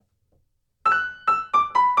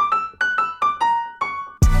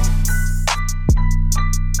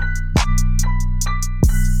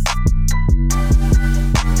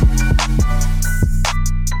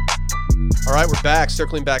back.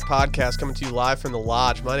 Circling Back podcast coming to you live from the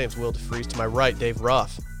Lodge. My name's Will DeFries. To my right, Dave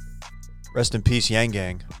Ruff. Rest in peace, Yang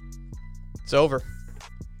Gang. It's over.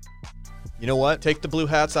 You know what? Take the blue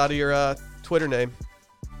hats out of your Twitter name.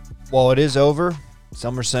 While it is over,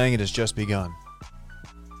 some are saying it has just begun.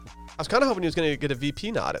 I was kind of hoping he was going to get a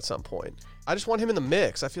VP nod at some point. I just want him in the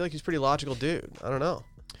mix. I feel like he's a pretty logical dude. I don't know.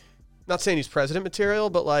 Not saying he's president material,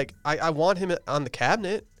 but like I want him on the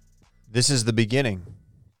cabinet. This is the beginning,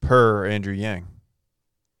 per Andrew Yang.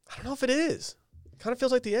 I don't know if it is. It kind of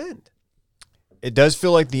feels like the end. It does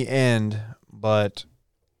feel like the end, but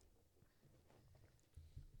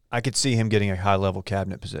I could see him getting a high-level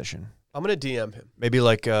cabinet position. I'm going to DM him. Maybe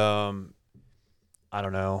like, I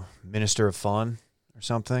don't know, Minister of Fun or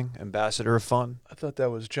something, Ambassador of Fun. I thought that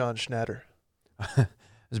was John Schnatter. It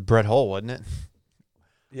was Brett Hull, wasn't it?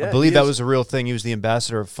 Yeah, I believe that was a real thing. He was the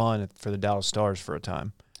Ambassador of Fun for the Dallas Stars for a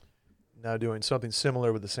time. Now doing something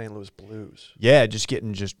similar with the St. Louis Blues. Yeah, just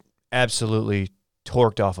getting absolutely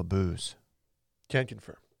torqued off of booze. Can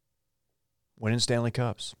confirm. Winning Stanley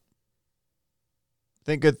Cups.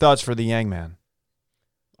 Think good thoughts for the Yang man.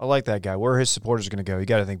 I like that guy. Where are his supporters going to go? You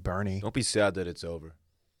got to think Bernie. Don't be sad that it's over.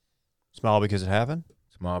 Smile because it happened?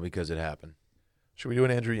 Smile because it happened. Should we do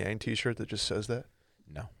an Andrew Yang t-shirt that just says that?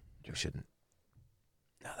 No, you shouldn't.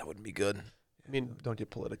 No, that wouldn't be good. I mean, Don't get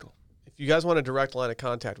political. if you guys want a direct line of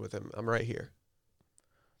contact with him, I'm right here.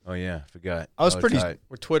 Oh, yeah, forgot. I was Oh, pretty- tight.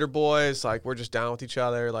 We're Twitter boys. Like, we're just down with each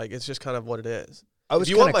other. Like, it's just kind of what it is. I was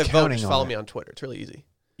If you want kinda my vote, counting just on follow it. me on Twitter. It's really easy.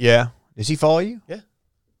 Yeah. Does he follow you? Yeah.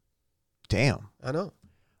 Damn. I know.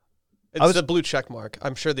 I was- It's a blue check mark.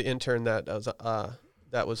 I'm sure the intern that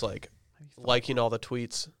was like liking all the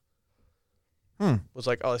tweets was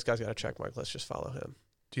like, oh, this guy's got a check mark. Let's just follow him.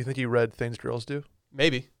 Do you think he read Things Girls Do?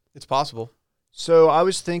 Maybe. It's possible. So I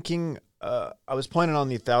was thinking, I was planning on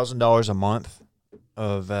the $1,000 a month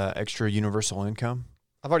of extra universal income.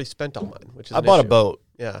 I've already spent all mine, which is I an bought a issue. boat,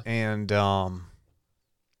 Yeah. and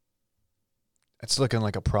it's looking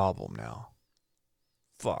like a problem now.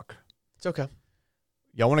 Fuck. It's okay.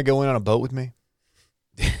 Y'all want to go in on a boat with me?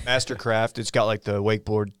 Mastercraft. It's got like the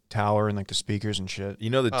wakeboard tower and like the speakers and shit. You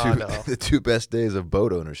know the Oh, two no. the two best days of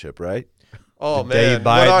boat ownership, right? Oh, The day you man.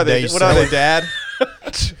 buy What it, are the day they? you What are sell they,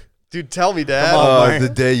 Dad? Dude, tell me, Dad. Come on, man. The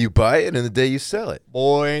day you buy it and the day you sell it.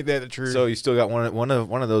 Boy, ain't that the truth. So you still got one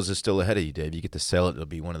of those is still ahead of you, Dave. You get to sell it. It'll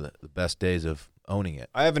be one of the best days of owning it.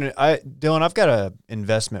 Dylan, I've got a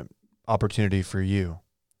investment opportunity for you.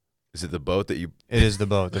 Is it the boat that you It is the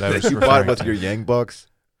boat that I was you bought referring with to. your Yang bucks?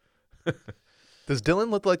 Does Dylan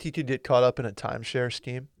look like he could get caught up in a timeshare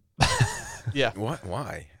scheme? Yeah. What?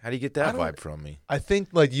 Why? How do you get that I don't- vibe from me? I think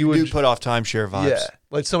like you You would do put off timeshare vibes. Yeah.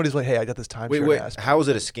 Like somebody's like, hey, I got this timeshare. Wait. ass. How is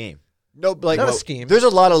it a scheme? No, like Not a scheme. There's a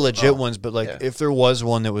lot of legit Oh, ones, but like yeah. if there was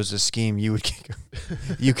one that was a scheme, you would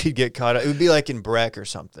you could get caught up. It would be like in Breck or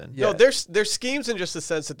something. Yeah. No, there's schemes in just the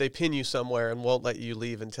sense that they pin you somewhere and won't let you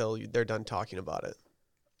leave until they're done talking about it.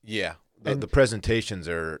 Yeah. And- The presentations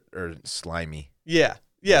are slimy. Yeah.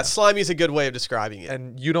 Yeah, slimy is a good way of describing it.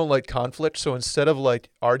 And you don't like conflict, so instead of like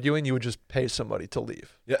arguing, you would just pay somebody to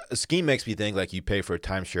leave. Yeah, a scheme makes me think like you pay for a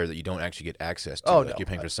timeshare that you don't actually get access to. Oh, like no. You're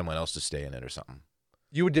paying for someone else to stay in it or something.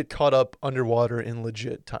 You would get caught up underwater in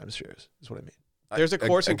legit timeshares, is what I mean. There's a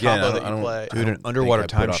course in Again, Cabo I that don't- you I don't- play. I Dude, don't an think underwater I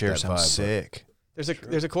put off timeshare that sounds vibe, but- sick.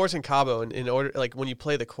 There's a course in Cabo, and in order, like when you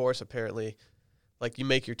play the course, apparently, like you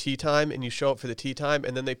make your tea time and you show up for the tea time,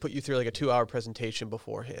 and then they put you through like a 2-hour presentation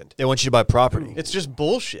beforehand. They want you to buy property. It's just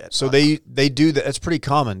bullshit. So they do that. That's pretty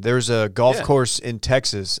common. There's a golf Yeah. course in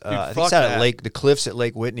Texas. I think fuck it's out that. at the cliffs at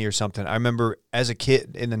Lake Whitney or something. I remember as a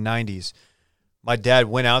kid in the 90s, my dad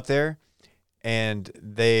went out there and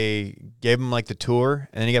they gave him like the tour,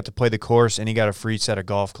 and then he got to play the course, and he got a free set of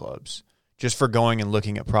golf clubs just for going and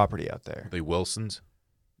looking at property out there. The Wilsons.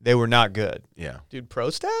 They were not good. Yeah. Dude, pro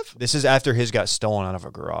staff? This is after his got stolen out of a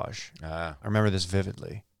garage. Ah. I remember this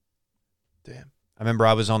vividly. Damn. I remember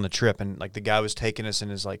I was on the trip, and like the guy was taking us in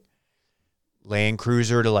his like Land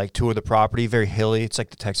Cruiser to like tour the property, very hilly. It's like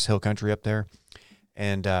the Texas Hill Country up there.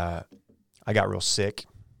 And I got real sick.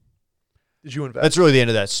 Did you invest? That's really the end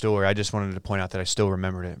of that story. I just wanted to point out that I still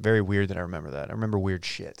remembered it. Very weird that I remember that. I remember weird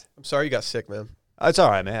shit. I'm sorry you got sick, man. It's all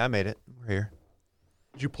right, man. I made it. We're here.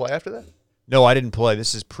 Did you play after that? No, I didn't play.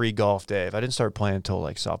 This is pre-golf, Dave. I didn't start playing until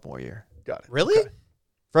like sophomore year. Got it. Really? Okay.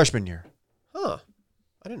 Freshman year. Huh.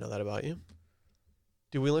 I didn't know that about you.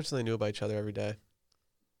 Dude, we learn something new about each other every day.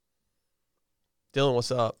 Dylan,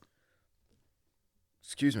 what's up?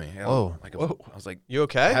 Excuse me. Whoa. I was like You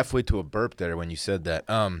okay? halfway to a burp there when you said that.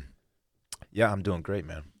 Yeah, I'm doing great,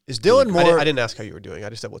 man. Is Dylan more? I didn't ask how you were doing. I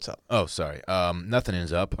just said, what's up? Oh, sorry. Nothing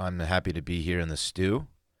is up. I'm happy to be here in the stew.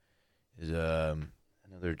 Is I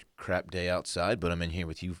know Another crap day outside, but I'm in here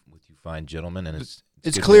with you fine gentlemen, and it's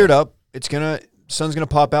good cleared day. up. Sun's gonna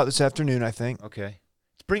pop out this afternoon, I think. Okay,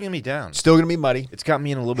 it's bringing me down. Still gonna be muddy. It's got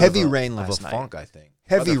me in a little bit Heavy of a, rain of last a night. funk, I think.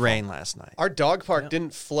 Heavy Weather rain funk. last night. Our dog park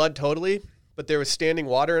didn't flood totally, but there was standing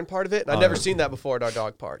water in part of it. And I'd never seen that before at our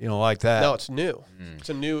dog park. You don't like that? No, it's new. It's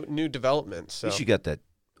a new development. So At least you got that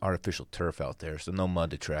artificial turf out there, so no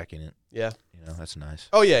mud to track in it. yeah. That's nice.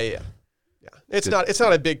 Oh yeah. It's Good.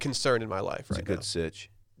 not a big concern in my life It's right a good now. sitch.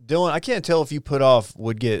 Dylan, I can't tell if you put off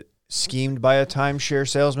would get schemed by a timeshare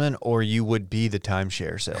salesman or you would be the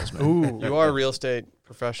timeshare salesman. Ooh. You are a real estate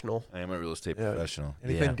professional. I am a real estate Yeah. professional.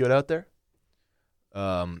 Anything good out there?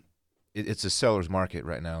 It's a seller's market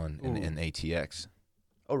right now in Ooh. ATX.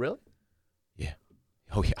 Oh, really?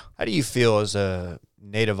 Oh yeah. How do you feel as a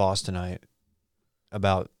native Austinite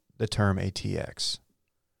about the term ATX?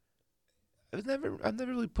 I've never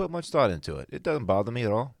really put much thought into it. It doesn't bother me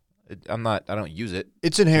at all. I don't use it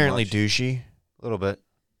It's inherently much. douchey. a little bit.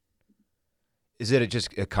 Is it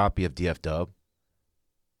just a copy of DF Dub?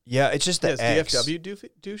 Yeah, it's just the Is X. DFW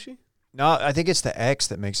douchey? No, I think it's the X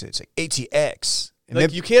that makes it. It's like ATX. And Like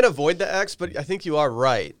maybe- you can't avoid the X, but I think you are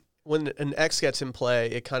right. When an X gets in play,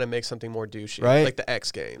 it kind of makes something more douchey, Right. like the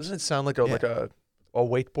X Games. Doesn't it sound like a Yeah. a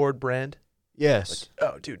wakeboard brand? yes.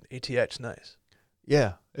 Oh, dude, ATX, nice.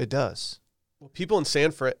 Yeah, it does. Well, people in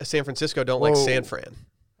San Francisco don't like Whoa. San Fran.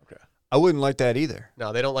 I wouldn't like that either.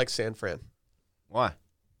 No, they don't like San Fran. Why?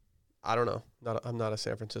 I don't know. I'm not a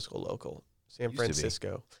San Francisco local. San Used to be.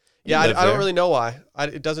 Francisco. You Yeah, I live don't there. really know why.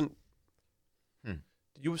 It doesn't. Do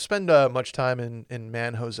you spend much time in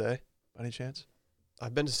Man Jose, by any chance?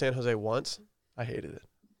 I've been to San Jose once. I hated it.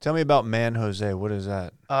 Tell me about Man Jose. What is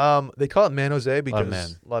that? They call it Man Jose because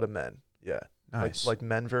men. a lot of men. Yeah, Nice. like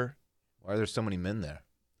Menver. Why are there so many men there?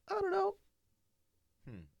 I don't know,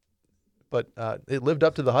 Hmm. but it lived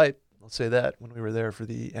up to the hype. I'll say that when we were there for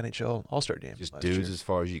the NHL All-Star game. Just last dudes year. as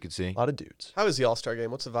far as you can see. A lot of dudes. How is the All Star Game?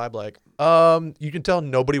 What's the vibe like? You can tell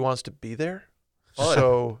nobody wants to be there. Fun.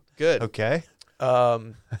 So, Good. okay.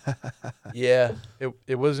 yeah,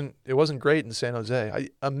 it wasn't great in San Jose.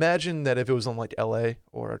 I imagine that if it was in like L.A.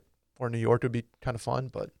 or New York, it would be kind of fun.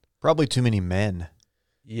 But Probably too many men.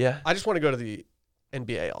 yeah, I just want to go to the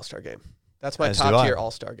NBA All Star Game. That's my As do top I. tier All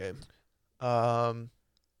Star Game.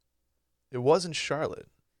 it was in Charlotte.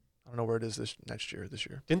 I don't know where it is this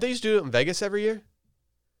year. Didn't they used to do it in Vegas every year?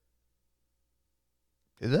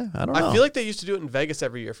 Is it? I don't know. I feel like they used to do it in Vegas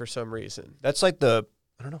every year for some reason. that's like the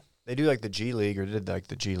I don't know. they do like the G League or did like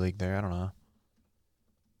the G League there. I don't know.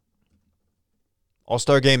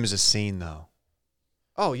 All-Star Game is a scene though.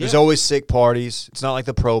 Oh yeah. There's always sick parties. It's not like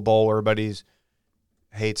the Pro Bowl where everybody's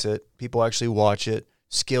hates it. People actually watch it.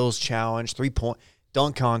 Skills challenge, 3-point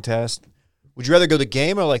dunk contest. Would you rather go the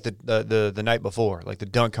game or like the night before, like the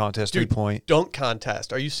dunk contest, Dude, 3-point? Dunk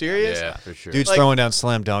contest. Are you serious? Yeah, for sure. Dude's like- throwing down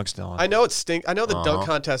slam dunks, Dylan. I know it stink. I know the dunk Uh-huh.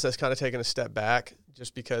 contest has kind of taken a step back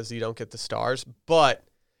just because you don't get the stars, but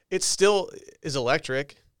it still is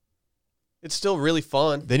electric. It's still really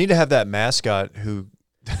fun. They need to have that mascot who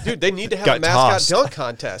Dude, they need to have Got a mascot tossed. dunk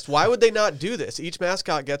contest. Why would they not do this? Each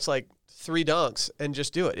mascot gets like 3 dunks and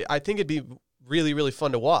just do it. I think it'd be really, really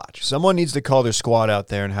fun to watch. someone needs to call their squad out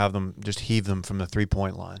there and have them just heave them from the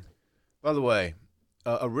 3-point line. By the way,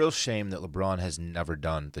 a real shame that LeBron has never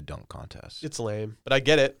done the dunk contest. It's lame, but I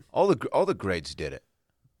get it. All the greats did it.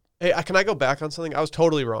 Hey, can I go back on something? I was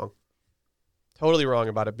totally wrong. Totally wrong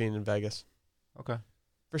about it being in Vegas. Okay.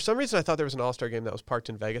 For some reason, I thought there was an All-Star game that was parked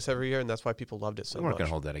in Vegas every year, and that's why people loved it so We weren't much. gonna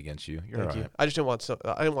hold that against you. You're Thank all you. right. I just didn't want some.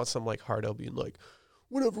 I didn't want some like hardo being like,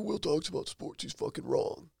 whenever Will talks about sports, he's fucking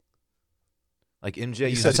wrong. Like MJ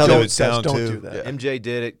used That's to how do they it. would sound don't too. do that. Yeah. MJ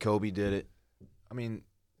did it. Kobe did it. I mean,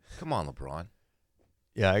 come on, LeBron.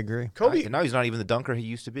 Yeah, I agree. Kobe, Now he's not even the dunker he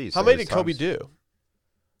used to be. how so many it's did Kobe times- do?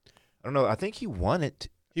 I don't know. I think he won it.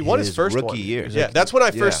 He won his his first rookie one. year. Yeah, that's when I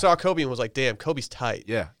Yeah. first saw Kobe and was like, damn, Kobe's tight.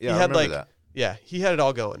 Yeah, He I had, remember like, that. Yeah, he had it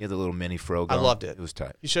all going. He had the little mini fro. I Going. loved it. It was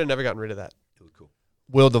tight. He should have never gotten rid of that. It was cool.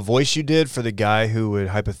 Will, the voice you did for the guy who would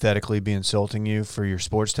hypothetically be insulting you for your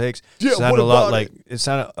sports takes Yeah, sounded what a lot about like it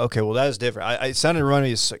sounded okay. Well, that is different. It sounded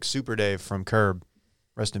running as like Super Dave from Curb.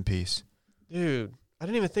 Rest in peace. Dude, I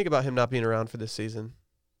didn't even think about him not being around for this season.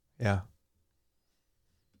 Yeah,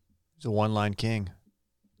 he's a one-line king.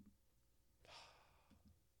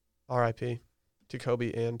 R.I.P. to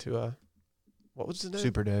Kobe and to what was his name?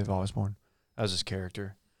 Super Dave Osborne. That was his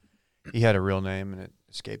character. He had a real name, and it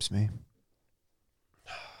escapes me.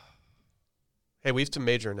 Hey, we have some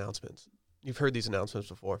major announcements. You've heard these announcements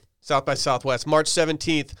before. South by Southwest, March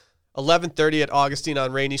 17th, 11:30 at Augustine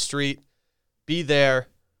on Rainey Street. Be there.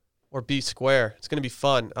 or B Square. It's going to be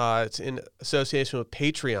fun. It's in association with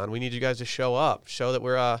Patreon. We need you guys to show up, show that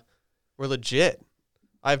we're legit.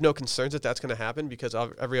 I have no concerns that that's going to happen because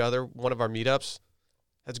every other one of our meetups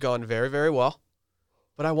has gone very, very well.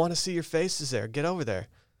 But I want to see your faces there. Get over there.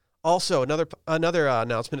 Also, another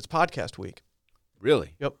announcement. It's podcast week.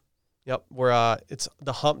 Really? Yep. It's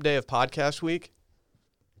the hump day of podcast week.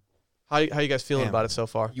 How you guys feeling about it so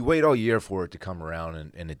far? You wait all year for it to come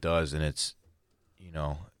around, and it does, and it's,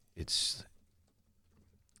 it's.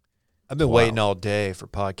 I've been waiting all day for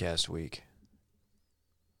podcast week.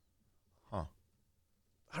 Huh.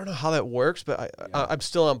 I don't know how that works, but I'm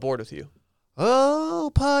still on board with you.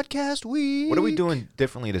 Oh, podcast week. What are we doing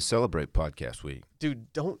differently to celebrate podcast week?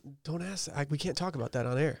 Dude, don't ask. We can't talk about that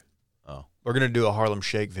on air. Oh. We're going to do a Harlem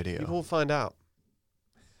Shake video. People will find out.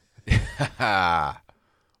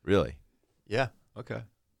 Really? Yeah. Okay.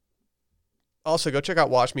 Also, go check out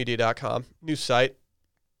washmedia.com. New site.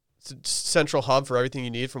 It's a central hub for everything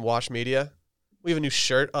you need from Wash Media. We have a new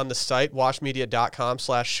shirt on the site,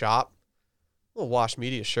 washmedia.com/shop. A little Wash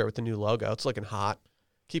Media shirt with the new logo. It's looking hot.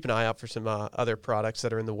 Keep an eye out for some other products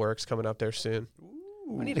that are in the works coming up there soon.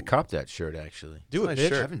 I need to cop that shirt, actually. Do it, Nice bitch.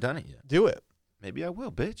 shirt. I haven't done it yet. Do it. Maybe I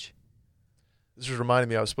will, bitch. This is reminding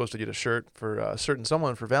me I was supposed to get a shirt for a certain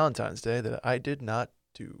someone for Valentine's Day that I did not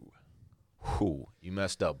do. Whew, you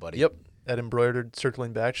messed up, buddy. Yep. That embroidered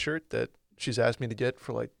circling back shirt that she's asked me to get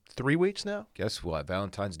for like 3 weeks now. Guess what?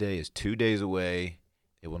 Valentine's Day is 2 days away.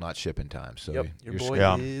 It will not ship in time. So Your you're boy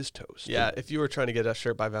Yeah. is toast. Yeah, if you were trying to get a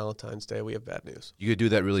shirt by Valentine's Day, we have bad news. You could do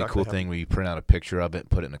that really It's not cool gonna thing where you print out a picture of it,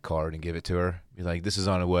 put it in a card, and give it to her. Be like, "This is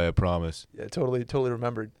on the way, I promise." Yeah, totally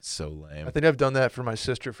remembered. It's so lame. I think I've done that for my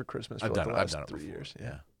sister for Christmas for I've like done the it. last I've done it 3 before. years.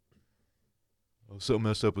 Yeah. I was so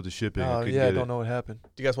messed up with the shipping. Oh, yeah, I don't know what happened.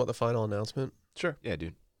 Do you guys want the final announcement? Sure. Yeah,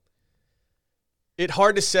 dude. It's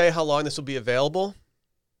hard to say how long this will be available,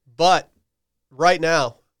 but right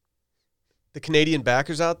now, the Canadian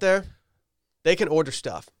backers out there, they can order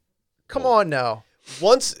stuff. Come on now.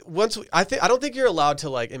 Once I don't think you're allowed to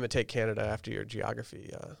like imitate Canada after your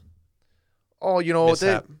geography. Oh,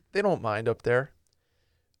 Mishap. they don't mind up there.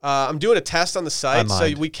 I'm doing a test on the site, so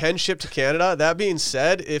mind. we can ship to Canada. That being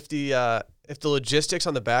said, if the logistics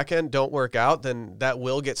on the back end don't work out, then that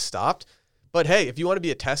will get stopped. But hey, if you want to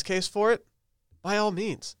be a test case for it, by all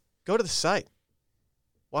means, go to the site,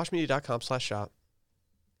 washmedia.com/shop.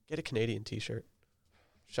 Get a Canadian T-shirt.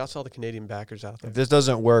 Shouts to all the Canadian backers out there. If this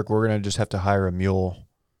doesn't work, we're going to just have to hire a mule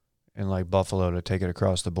in like Buffalo to take it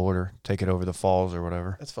across the border, take it over the falls or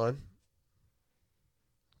whatever. That's fine.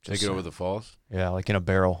 Take Just it over the falls. Yeah, like in a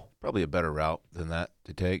barrel. Probably a better route than that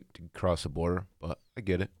to take to cross the border, but I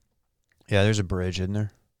get it. Yeah, there's a bridge, isn't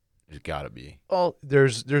there? There's got to be. Oh,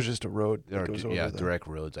 there's just a road There that are goes over there. direct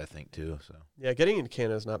roads, I think, too. So Yeah, getting into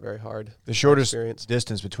Canada is not very hard. The shortest Experience.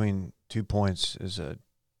 distance between 2 points is a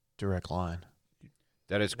direct line.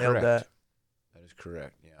 that is Nailed correct. that. That is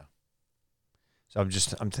correct. Yeah. So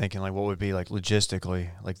I'm thinking like what would be like logistically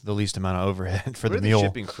like the least amount of overhead for Where the are mule.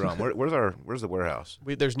 shipping from? Where's the warehouse?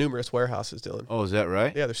 There's numerous warehouses, Dylan. Oh, is that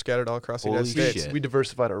right? Yeah, they're scattered all across the Holy United States. shit. We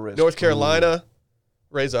diversified our risk. North Carolina,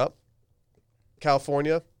 raise up.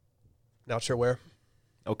 California, not sure where,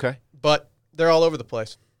 Okay. but they're all over the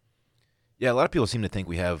place. Yeah, a lot of people seem to think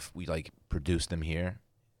we like produce them here,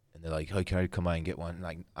 and they're like, "Hey, can I come by and get one?"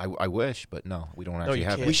 Like, I wish, but no, we don't actually you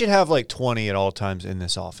have can't. We it. should have like 20 at all times in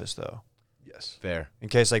this office though, Yes. Fair. in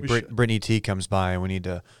case like We should. Brittany T comes by and we need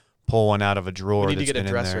to pull one out of a drawer. We need to that's get a been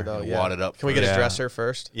in dresser, there. though. And Yeah. wad it up Can we get first. a Yeah. dresser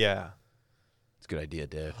first? Yeah, It's a good idea,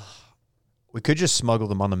 Dave. we could just smuggle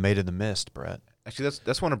them on the Made in the Mist, Brett. Actually,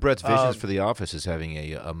 that's one of Brett's visions Um, for the office is having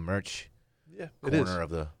a merch Yeah, it is. corner of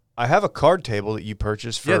the. I have a card table that you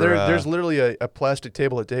purchased for. Yeah, there's literally a plastic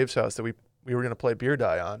table at Dave's house that we were going to play beer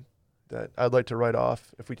die on that I'd like to write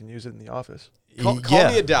off if we can use it in the office. Call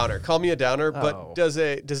me a downer. Call me a downer. But Oh. does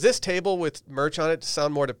this table with merch on it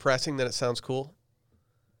sound more depressing than it sounds cool?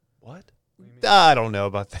 What? I don't know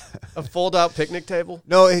about that. A fold-out picnic table?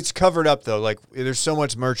 No, it's covered up though. Like there's so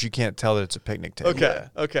much merch you can't tell that it's a picnic table. Okay,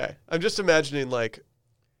 okay. I'm just imagining like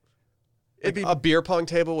It'd be a beer pong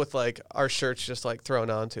table with like our shirts just like thrown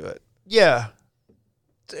onto it. Yeah,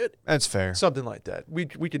 it- that's fair. something like that. We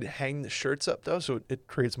could hang the shirts up though, so it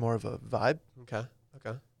creates more of a vibe. Okay,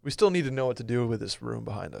 okay. We still need to know what to do with this room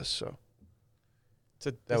behind us. So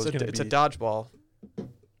was gonna It's a be- dodgeball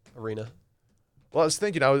arena. Well, I was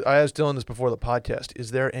thinking, I asked Dylan this before the podcast.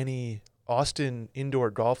 Is there any Austin indoor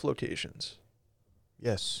golf locations?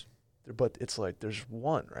 Yes, But it's like there's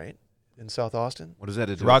one, right? In South Austin? What does that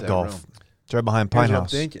do? with rock that golf. room? It's right behind Here's Pine what I'm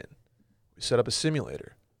House. thinking. We set up a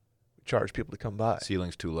simulator. We charge people to come by.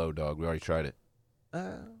 Ceiling's too low, dog. We already tried it.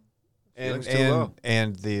 And Ceiling's too low.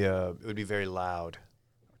 and the it would be very loud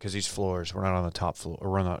because these floors we're not on the top floor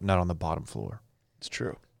or we're not on the bottom floor. It's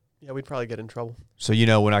true. Yeah, we'd probably get in trouble. So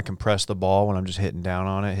when I compress the ball when I'm just hitting down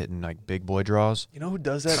on it, hitting like big boy draws. You know who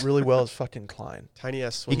does that really well is fucking Klein. Tiny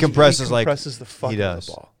ass. He swing compresses He like compresses the fuck he out of does.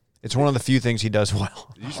 the ball. It's one of the few things he does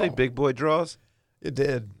well. Did you say big boy draws? It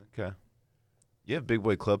did. Okay. You have big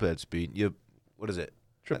boy club head speed. You have, what is it?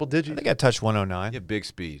 Triple I digit. think I touched You 109. have big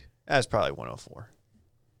speed. That's probably 104.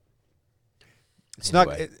 It's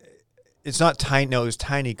Anyway. not. It's not tiny. No, it was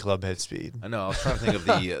tiny club head speed. I know. I was trying to think of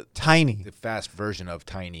the Tiny. fast version of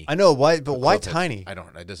tiny. I know why, but The why club head. tiny? I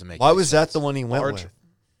don't know. It doesn't make. Why any was sense. that the one he went Large. with?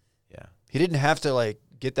 Yeah. He didn't have to like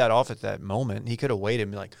get that off at that moment. He could have waited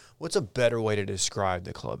and be like, "What's a better way to describe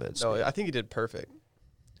the club head speed?" No, I think he did perfect.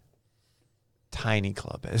 Tiny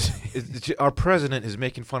club head speed. Our president is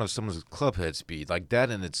making fun of someone's club head speed. Like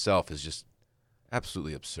that in itself is just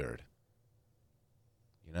absolutely absurd.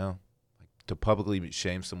 You know, like to publicly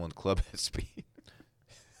shame someone's club head speed.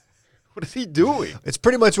 What is he doing? It's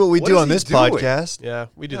pretty much what we What do is on he this doing? podcast. Yeah,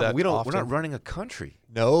 we do No, that. we don't. Often. We're not running a country.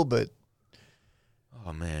 No, but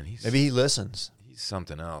Oh man, he's maybe he listens. he's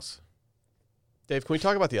something else. Dave, can we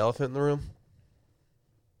talk about the elephant in the room?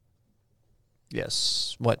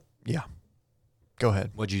 Yes. What? Yeah. Go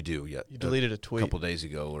ahead. What'd you do? Yet You deleted a a tweet. couple days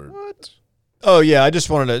ago, or What? Oh yeah, I just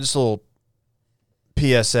wanted just a little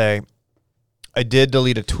PSA. I did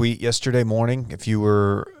delete a tweet yesterday morning. If you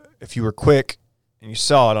were quick and you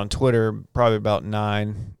saw it on Twitter, probably about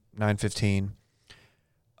 9:15.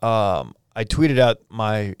 I tweeted out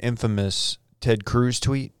my infamous Ted Cruz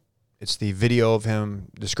tweet. It's the video of him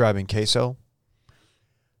describing queso.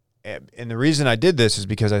 And the reason I did this is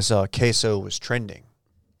because I saw queso was trending.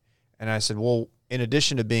 And I said, well, in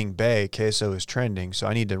addition to being bae, queso is trending, so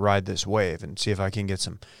I need to ride this wave and see if I can get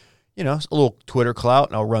some, a little Twitter clout,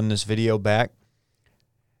 and I'll run this video back.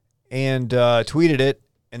 And tweeted it,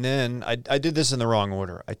 and then I did this in the wrong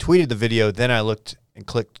order. I tweeted the video, then I looked and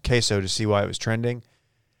clicked queso to see why it was trending.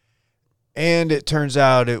 And it turns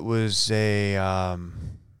out it was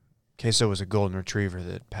queso was a golden retriever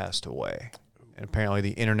that passed away. And apparently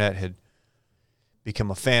the internet had become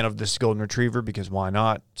a fan of this golden retriever because why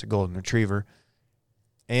not? It's a golden retriever.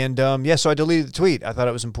 And, so I deleted the tweet. I thought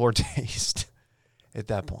it was in poor taste at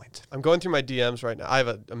that point. I'm going through my DMs right now. I have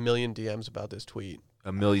a million DMs about this tweet.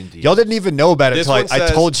 a million DMs. Y'all didn't even know about it This until one I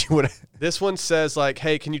says- told you what. This one says like,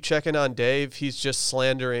 "Hey, can you check in on Dave? He's just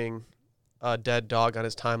slandering a dead dog on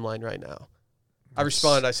his timeline right now." I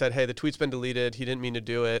responded. I said, "Hey, the tweet's been deleted. He didn't mean to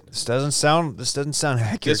do it." This doesn't sound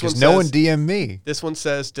accurate This one because no one says- DM'd me. This one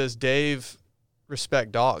says, "Does Dave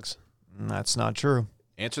respect dogs?" That's not true.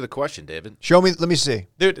 Answer the question, David. Show me. Let me see.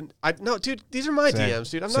 Dude, dude, these are my Same.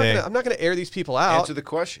 DMs, dude. I'm Same. not gonna air these people out. Answer the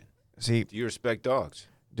question. See, Do you respect dogs?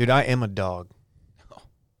 dude, I am a dog.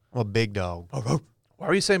 I'm a big dog. Why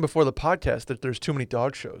were you saying before the podcast that there's too many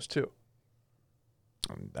dog shows too?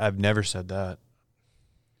 I've never said that.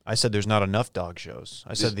 I said there's not enough dog shows.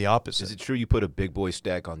 I said the opposite. Is it true you put a big boy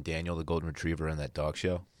stack on Daniel, the golden retriever, in that dog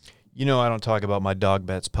show? I don't talk about my dog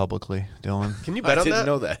bets publicly, Dylan. Can you bet I on didn't that?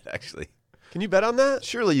 know that, actually. Can you bet on that?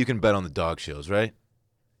 Surely you can bet on the dog shows, right?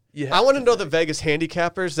 Yeah. I want to know the Vegas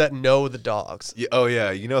handicappers that know the dogs. Yeah, oh,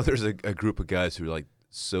 yeah. You know, there's a group of guys who are, like,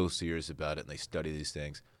 so serious about it, and they study these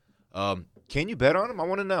things. Can you bet on them? I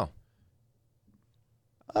want to know.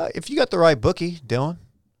 If you got the right bookie, Dylan.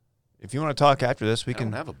 If you want to talk after this, we I can.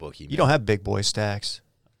 don't have a bookie, You don't have big boy stacks.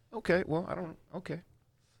 Okay, well, I don't. Okay.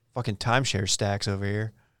 Fucking timeshare stacks over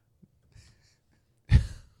here.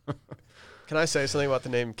 Can I say something about the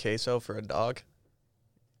name Queso for a dog?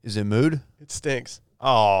 Is it mood? It stinks.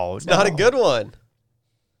 Oh, It's not a good one.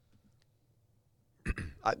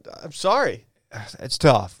 I'm sorry. It's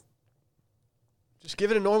tough. Just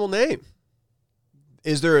give it a normal name.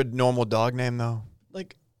 Is there a normal dog name though?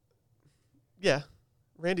 Like, yeah,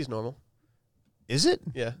 Randy's normal. Is it?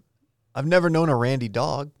 Yeah, I've never known a Randy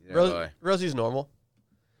dog. Yeah, Rosie's normal.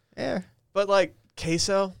 Yeah. But like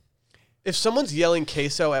Queso, if someone's yelling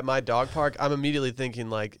Queso at my dog park, I'm immediately thinking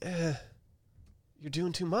like, you're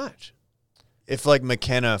doing too much. If like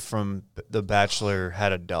McKenna from The Bachelor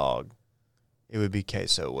had a dog, it would be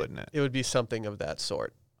Queso, wouldn't it? It would be something of that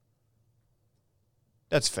sort.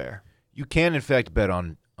 That's fair. You can, in fact, bet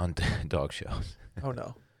on dog shows. Oh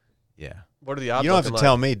no. Yeah. What are the odds? You don't have to looking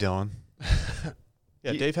tell like? me, Dylan.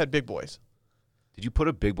 Yeah, You- Dave had big boys. Did you put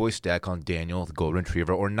a big boy stack on Daniel, the golden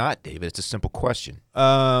retriever, or not, David? It's a simple question.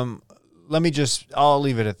 I'll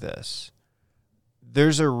leave it at this.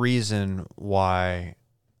 There's a reason why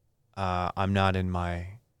I'm not in my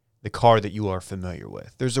the car that you are familiar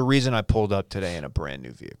with. There's a reason I pulled up today in a brand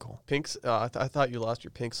new vehicle. Pinks. I thought you lost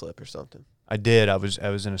your pink slip or something. I did. I was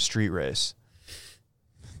in a street race.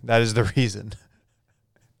 That is the reason.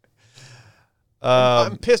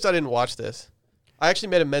 I'm pissed I didn't watch this. I actually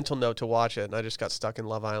made a mental note to watch it, and I just got stuck in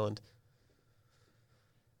Love Island.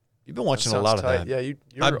 You've been watching a Sounds lot of tight. that. Yeah, you're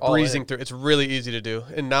I'm all breezing in. through. It's really easy to do,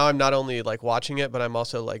 and now I'm not only like watching it, but I'm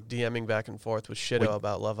also like DMing back and forth with Shido Well,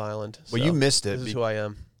 about Love Island. Well, So you missed it This is who I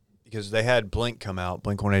am. because they had Blink come out,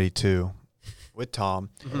 Blink 182, with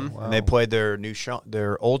Tom, Mhm. Wow. and they played their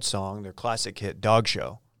their old song, their classic hit, Dog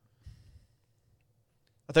Show.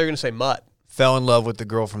 I thought you were gonna say Mutt. Fell in love with the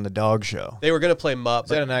girl from the Dog Show. They were gonna play Mutt, Is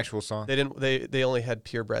that but an actual song? they didn't. They only had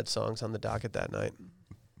purebred songs on the docket that night.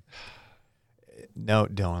 No,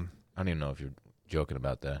 Dylan. I don't even know if you're joking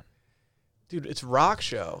about that. Dude, it's Rock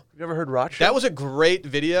Show. You ever heard Rock Show? That was a great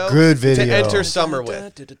video. Good video. To enter summer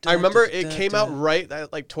with. I remember it came out right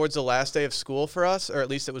like towards the last day of school for us, or at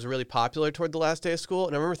least it was really popular toward the last day of school.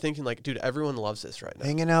 And I remember thinking, like, dude, everyone loves this right now.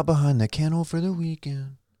 Hanging out behind the kennel for the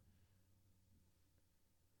weekend.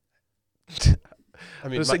 I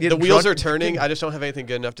mean, Just like the getting wheels drunk- are turning. I just don't have anything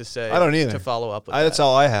good enough to say. I don't either. To follow up with That's that.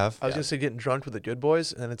 all I have. I was gonna say getting drunk with the good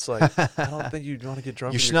boys, and it's like I don't think you want to get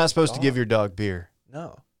drunk. You're with your not supposed to dog. give your dog beer.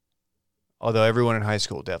 No. Although everyone in high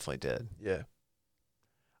school definitely did. Yeah.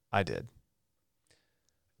 I did.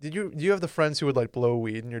 Do you have the friends who would like blow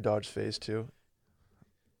weed in your dog's face too?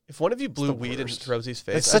 If one of you blew the weed in worst. Rosie's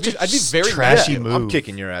face, It's such I'd be a very trashy mad. move. I'm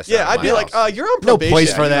kicking your ass. Yeah, out I'd of be my like, house. you're on No probation.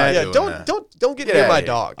 place for that. Yeah, Doing don't that. don't get Get near outta my here.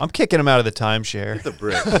 dog. I'm kicking him out of the timeshare. Get the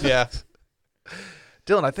brick. Yeah.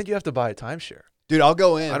 Dylan, I think you have to buy a timeshare. Dude, I'll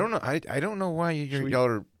go in. I don't know. I don't know why y'all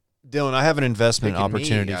are Dylan, I have an investment picking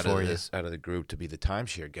opportunity me out for of you. this, out of the group to be the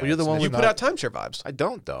timeshare guy. Well, you're the one You with put out timeshare vibes. I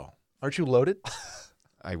don't though. Aren't you loaded?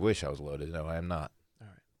 I wish I was loaded. No, I am not.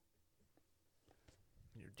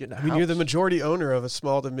 You're getting a I mean, you're the house. majority owner of a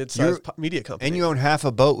small to You're- mid-sized media company. And you own half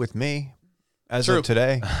a boat with me as True. of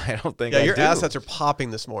today. I don't think. yeah, I your do. assets are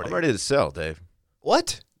popping this morning. I'm ready to sell, Dave.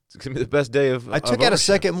 What? It's gonna be the best day of. I of took out a ownership.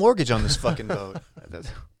 second mortgage on this fucking boat.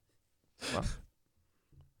 That's-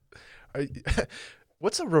 Are you-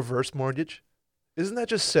 What's a reverse mortgage? Isn't that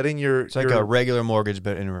just setting your? It's like your, a regular mortgage,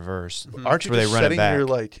 but in reverse. Mhm. Aren't you where they just run it setting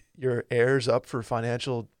your back. your heirs up for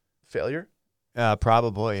financial failure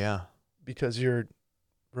Probably, yeah. because you're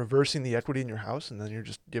reversing the equity in your house and then you're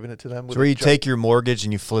just giving it to them? So With where a you junk- take your mortgage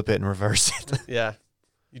and you flip it and reverse it. Yeah.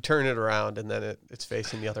 You turn it around and then it's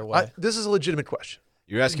facing the other way. This is a legitimate question.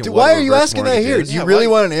 You're asking. Dude, what why a are you reverse asking that mortgage here? is? Do you Yeah, really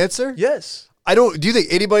why- want an answer? Yes. I don't. Do you think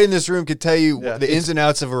anybody in this room could tell you Yeah, the it's- ins and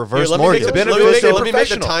outs of a Here, reverse let me mortgage? make, Beneficial let me make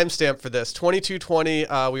the professional. timestamp for this. 2220,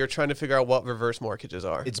 we were trying to figure out what reverse mortgages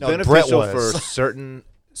are. It's No, Brett beneficial for was. certain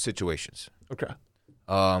situations. Okay.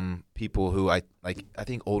 People who I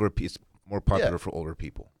think older people. It's more popular for older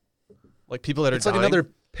people. Like people that are It's like dying. another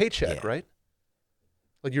paycheck, Yeah. right?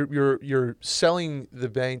 Like you're selling the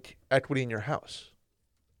bank equity in your house.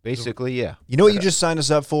 Basically, yeah. You know what you just signed us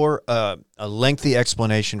up for? A lengthy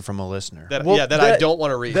explanation from a listener. that, Well, I that- don't want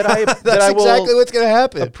to read. That I That's that I will exactly what's going to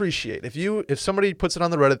happen. appreciate. If somebody puts it on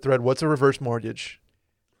the Reddit thread, what's a reverse mortgage?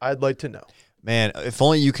 I'd like to know. Man, if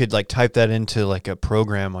only you could like type that into like a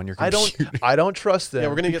program on your computer. I don't trust them. yeah,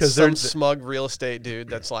 we're going to get because some they're- smug real estate dude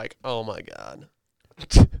that's like, oh my God.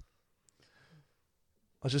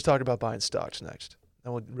 Let's just talk about buying stocks next.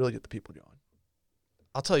 Then we'll really get the people going.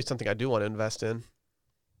 I'll tell you something I do want to invest in.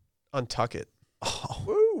 Untuck It. Oh,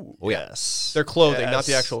 Woo. Oh, yeah. yes. Their clothing, not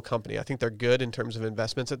the Yes. actual company. I think they're good in terms of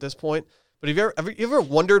investments at this point. But have you ever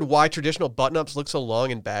wondered why traditional button-ups look so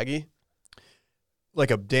long and baggy? Like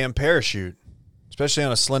a damn parachute, especially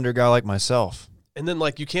on a slender guy like myself. And then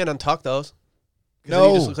like you can't untuck those. 'Cause then No.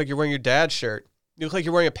 you just look like you're wearing your dad's shirt. You look like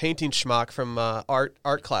you're wearing a painting schmuck from art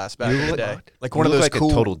class back You in the look day. Like You one of look those like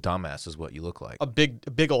cool. a total dumbass is what you look like. A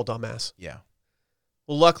big old dumbass. Yeah.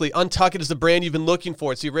 Well, luckily, Untuck It is the brand you've been looking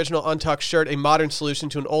for. It's the original untucked shirt, a modern solution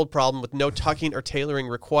to an old problem with no tucking or tailoring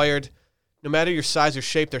required. No matter your size or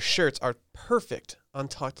shape, their shirts are perfect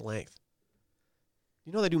untucked length.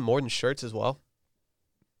 You know they do more than shirts as well?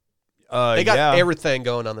 They got yeah. everything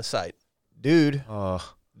going on the site. Dude, Uh,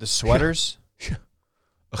 the sweaters.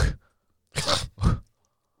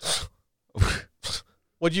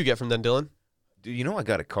 What'd you get from them, Dylan? dude, you know I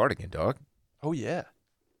got a cardigan, dog. Oh yeah.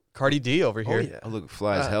 Cardi D over here. Oh yeah. I look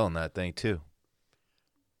fly as hell in that thing too.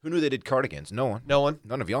 Who knew they did cardigans? No one. No one.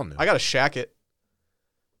 None of y'all knew. I got a shacket.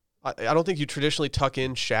 I don't think you traditionally tuck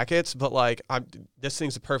in shackets, but like this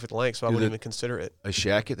thing's a perfect length, so I Dude, wouldn't the- even consider it. a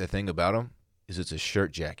shacket. The thing about them is it's a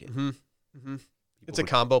shirt jacket. Mm-hmm. Mm-hmm. People It's a for-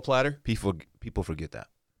 combo platter. People forget that.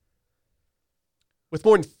 With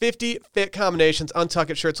more than 50 fit combinations, Untuck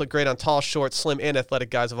It shirts look great on tall, short, slim, and athletic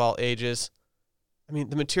guys of all ages. I mean,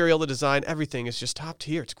 the material, the design, everything is just top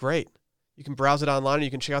tier. It's great. You can browse it online, or you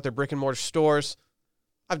can check out their brick and mortar stores.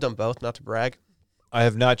 I've done both, not to brag. I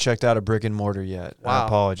have not checked out a brick and mortar yet. Wow. I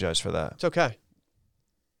apologize for that. It's okay.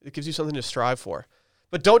 It gives you something to strive for.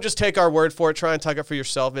 But don't just take our word for it. Try and tuck it for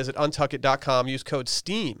yourself. Visit untuckit.com. Use code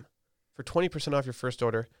STEAM for 20% off your first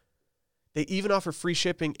order. They even offer free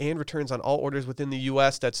shipping and returns on all orders within the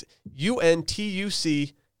U.S. That's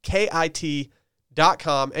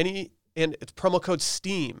untuckit.com. And it's promo code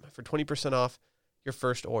STEAM for 20% off your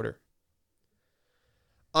first order.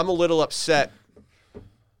 I'm a little upset.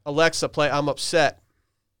 Alexa, play I'm Upset.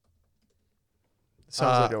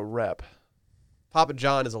 Sounds like a rap. Papa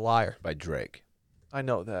John is a liar. By Drake. I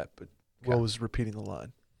know that, but Will was repeating the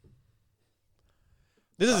line.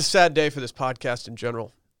 This is a sad day for this podcast in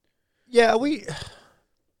general. Yeah, We've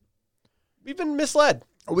been misled.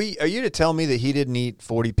 are you to tell me that he didn't eat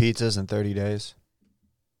 40 pizzas in 30 days?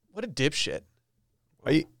 What a dipshit.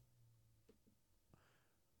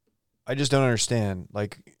 I just don't understand.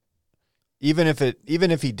 Like, even if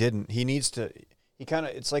he didn't, he needs to.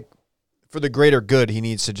 It's like for the greater good, he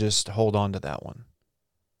needs to just hold on to that one.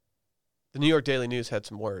 The New York Daily News had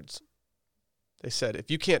some words. They said, if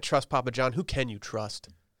you can't trust Papa John, who can you trust?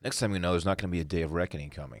 Next time we know, there's not going to be a day of reckoning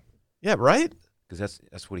coming. Yeah, right? Because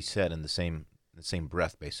that's what he said in the same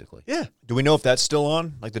breath, basically. Yeah. Do we know if that's still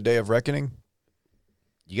on, like the day of reckoning?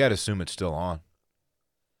 You got to assume it's still on.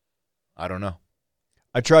 I don't know.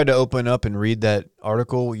 I tried to open up and read that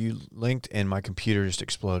article you linked, and my computer just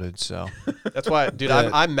exploded. So That's why, dude,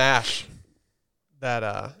 I mash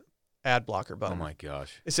that ad blocker Oh button. my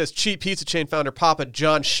gosh. It says cheap pizza chain founder Papa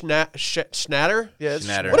John Schnatter. Yeah, it's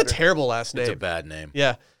Schnatter. What a terrible last name. It's a bad name.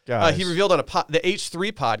 Yeah. guys, He revealed on the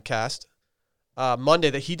H3 podcast Monday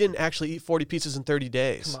that he didn't actually eat 40 pizzas in 30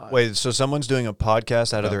 days. Come on. wait. So someone's doing a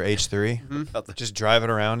podcast out of their H3, Mhm. just driving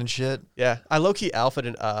around and shit. Yeah. I low-key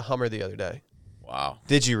alphaed a Hummer the other day. Wow.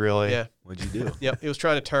 Did you really? Yeah. What'd you do? Yep. It was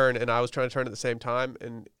trying to turn, and I was trying to turn at the same time.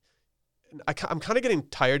 And I'm kind of getting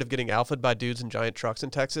tired of getting alphaed by dudes in giant trucks in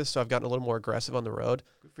Texas, so I've gotten a little more aggressive on the road.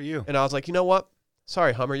 Good for you. And I was like, you know what?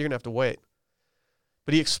 Sorry, Hummer, you're going to have to wait.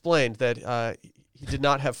 But he explained that he did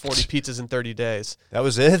not have 40 pizzas in 30 days. That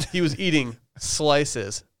was it. He was eating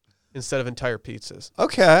slices instead of entire pizzas.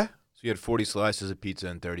 Okay. So you had 40 slices of pizza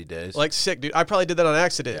in 30 days? Like sick, dude. I probably did that on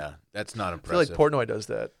accident. Yeah, that's not I feel like impressive. Portnoy does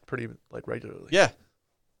that pretty regularly. Yeah.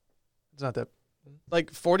 It's not that.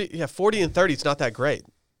 Like 40 and 30 is not that great.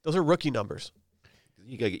 Those are rookie numbers.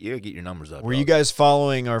 You gotta get your numbers up. Were you guys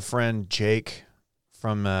following our friend Jake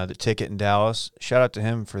from the Ticket in Dallas? Shout out to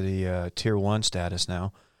him for the Tier 1 status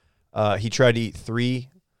now. He tried to eat 3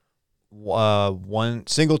 one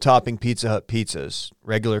single topping Pizza Hut pizzas,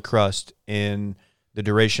 regular crust, in the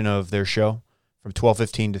duration of their show from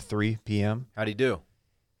 12:15 to 3 p.m. How'd he do?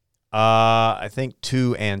 I think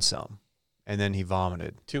 2 and some. And then he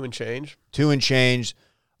vomited. 2 and change. 2 and change,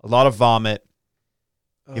 a lot of vomit.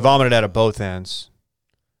 He vomited out of both ends,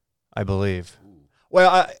 I believe.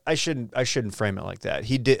 Well, I shouldn't frame it like that.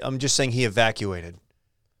 He did. I'm just saying he evacuated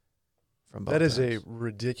from both That is ends. a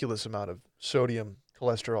ridiculous amount of sodium,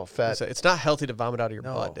 cholesterol, fat. It's not healthy to vomit out of your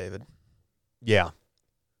No. butt, David. Yeah.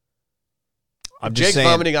 I'm If just Jake's saying.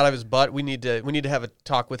 vomiting out of his butt, we need to have a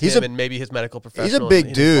talk with He's him a- and maybe his medical professional. He's a in big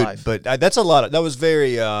his dude, life. but that's a lot. That was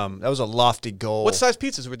very. That was a lofty goal. What size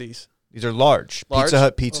pizzas were these? These are large. Large? Pizza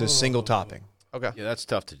Hut pizza, Oh. single topping. Okay. Yeah, that's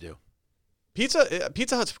tough to do. Pizza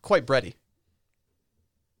Hut's quite bready.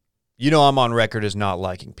 You know, I'm on record as not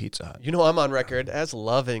liking Pizza Hut. You know, I'm on record as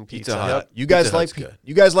loving Pizza, Pizza Hut. Hut. You guys Pizza like Hut's good.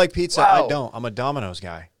 you guys like pizza? I Wow. don't. I'm a Domino's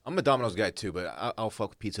guy. I'm a Domino's guy too, but I'll fuck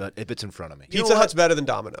with Pizza Hut if it's in front of me. You know Pizza what? Hut's better than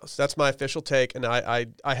Domino's. That's my official take, and I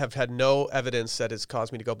have had no evidence that has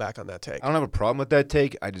caused me to go back on that take. I don't have a problem with that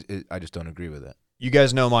take. I just don't agree with it. You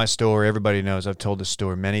guys know my story. Everybody knows I've told this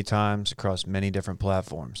story many times across many different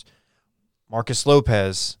platforms. Marcus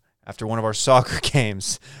Lopez, after one of our soccer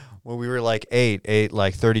games, when we were like ate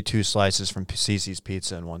like 32 slices from Cece's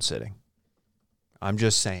Pizza in one sitting. I'm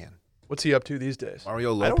just saying. What's he up to these days?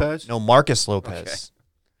 Mario I don't- Lopez? No, Marcus Lopez. Okay.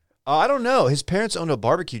 I don't know. His parents owned a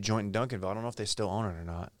barbecue joint in Duncanville. I don't know if they still own it or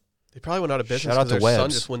not. They probably went out of business Shout out because to their son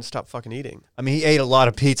Webbs. just wouldn't stop fucking eating. I mean, he ate a lot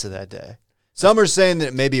of pizza that day. Some are saying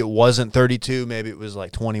that maybe it wasn't 32, maybe it was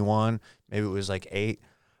like 21, maybe it was like 8.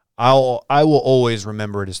 I will always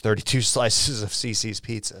remember it as 32 slices of Cece's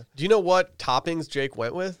Pizza. Do you know what toppings Jake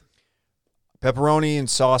went with? Pepperoni and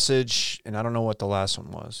sausage, and I don't know what the last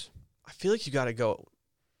one was. I feel like you got to go.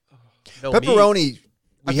 No meat. Pepperoni,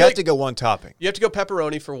 I we feel had like- to go one topping. You have to go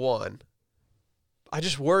pepperoni for one. I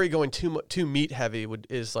just worry going too meat heavy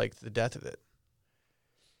is like the death of it.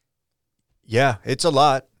 Yeah, it's a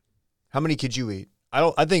lot. How many could you eat?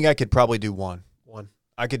 I think I could probably do one. One.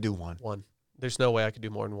 I could do one. One. There's no way I could do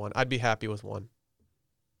more than one. I'd be happy with one.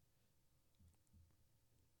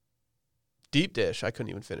 Deep dish, I couldn't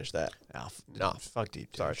even finish that. No, Fuck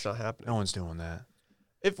deep dish. sorry, it's not happening. No one's doing that.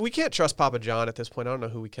 If we can't trust Papa John at this point, I don't know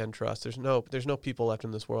who we can trust. There's no people left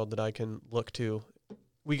in this world that I can look to.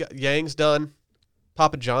 We got Yang's done.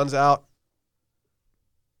 Papa John's out.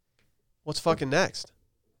 What's fucking next?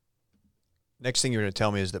 Next thing you're going to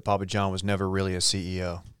tell me is that Papa John was never really a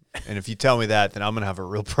CEO. And if you tell me that, then I'm going to have a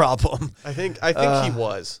real problem. I think he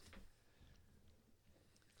was.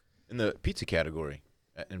 In the pizza category.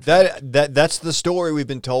 That's the story we've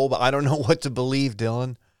been told, but I don't know what to believe,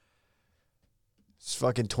 Dylan. It's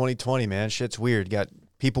fucking 2020, man. Shit's weird. You got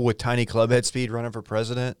people with tiny club head speed running for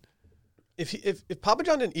president. If Papa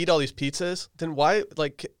John didn't eat all these pizzas, then why?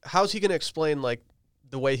 Like, how's he going to explain like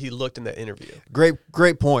the way he looked in that interview?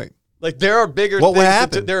 Great point. Like, there are bigger What would things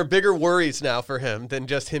happen? there are bigger worries now for him than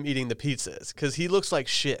just him eating the pizzas because he looks like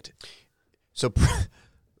shit. So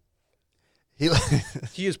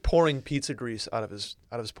He is pouring pizza grease out of his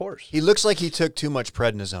pores. he looks like he took too much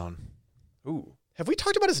prednisone. Ooh. Have we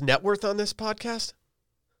talked about his net worth on this podcast?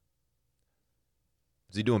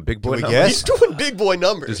 Is he doing big boy we numbers? guess? He's doing big boy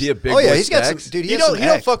numbers. Does he have big Oh yeah, boy he's got some. stacks? Dude, he He has some don't. He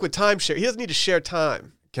don't heck. fuck with timeshare. He doesn't need to share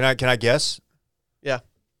time. Can I guess? Yeah.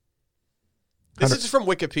 This is from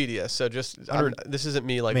Wikipedia, so just this isn't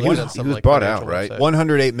me like. I mean, he going was- on some, he was like, bought financial out, right? website.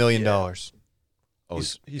 $108 million. Oh, He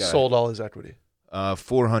got it. sold all his equity.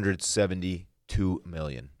 472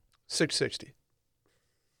 million. 660.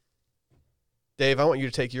 Dave, I want you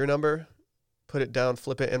to take your number, put it down,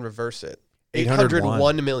 flip it, and reverse it. 801.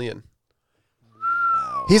 801 million.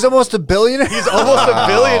 He's almost a billionaire. He's almost a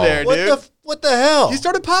billionaire, what dude. what the hell? He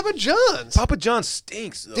started Papa John's. Papa John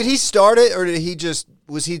stinks. Though. Did he start it, or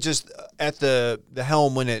was he just at the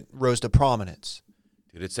helm when it rose to prominence?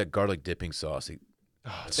 Dude, it's that garlic dipping sauce.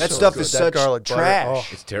 That stuff is That such garlic butter,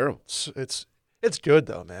 trash. It's terrible. It's good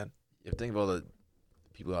though, man. You think of all the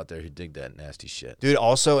people out there who dig that nasty shit. Dude,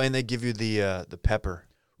 also, and they give you the pepper,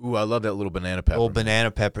 Ooh, I love that little banana pepper. little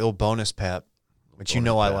banana pepper, little bonus pep, which you Bonus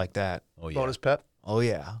know I pep. like that. Oh yeah. Bonus pep. Oh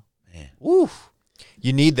yeah. Man. Woof.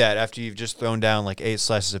 You need that after you've just thrown down like 8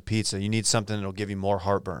 slices of pizza. You need something that'll give you more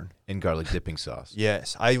heartburn. And garlic dipping sauce.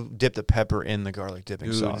 Yes, I dip the pepper in the garlic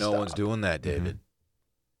dipping Dude, sauce. no one's doing that, David.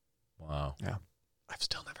 Wow. I've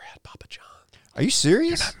still never had Papa John. Are you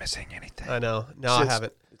serious? missing anything. I know. No, I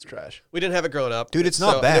haven't. It's trash. We didn't have it growing up. Dude, it's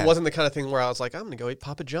not and bad. it wasn't the kind of thing where I was like, I'm going to go eat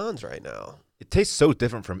Papa John's right now. It tastes so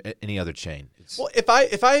different from any other chain. It's, Well,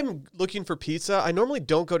 if I'm looking for pizza, I normally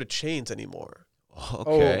don't go to chains anymore.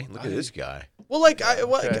 okay. Oh, Look at this guy. Well, like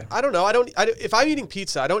Okay. I don't know. If I'm eating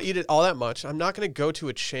pizza, I don't eat it all that much. I'm not going to go to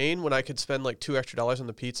a chain when I could spend like $2 extra on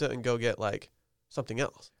the pizza and go get like something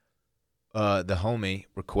else. The homie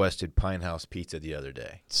requested Pine House Pizza the other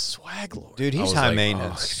day. Swag Lord. Dude, I he's was high like,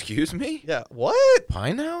 maintenance. excuse me? Yeah. What?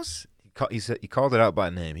 Pine House? He said he called it out by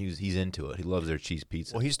name. He's into it. He loves their cheese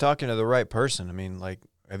pizza. Well, he's talking to the right person. I mean, like,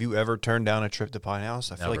 have you ever turned down a trip to Pine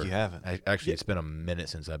House? I feel like Never. you haven't. Actually, it's been a minute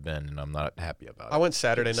since I've been, and I'm not happy about it. I went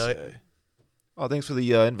Saturday night. Oh, thanks for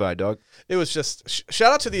the invite, dog. It was just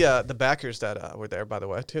shout out to the backers that were there, by the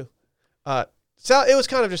way, too. So it was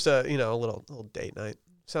kind of just a little date night.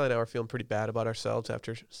 Sally and I were feeling pretty bad about ourselves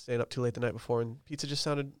after staying up too late the night before, and pizza just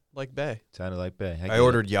sounded like bae. Sounded like Bay. I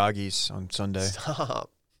ordered Yagi's on Sunday.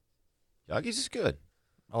 Stop. Yagi's is good.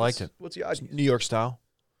 I liked it. What's the It's New York style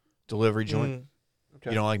delivery joint.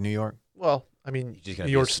 Okay. You don't like New York? Well, I mean, You're just New gonna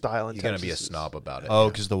be York a- style. In He's gonna be a Texas is- snob about it. Oh,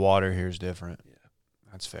 because the water here is different. Yeah.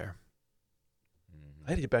 That's fair. Mhm.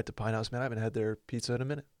 I had to get back to Pine House, man. I haven't had their pizza in a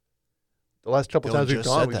minute. The last couple Dylan times we've just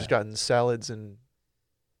gone, said we've just that. gotten salads and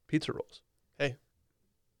pizza rolls.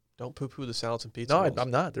 Don't poo-poo the salads and pizza No, rolls.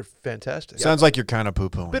 I'm not. They're fantastic. Sounds like you're kind of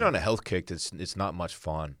poo-pooing. I've been on a health kick. It's not much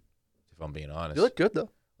fun, if I'm being honest. You look good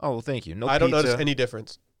though. Oh well, thank you. No, I don't pizza. notice any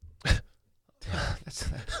difference.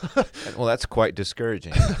 Well, that's quite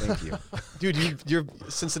discouraging. Thank you. Dude, you're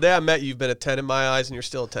since the day I met you, you've been a 10 in my eyes, and you're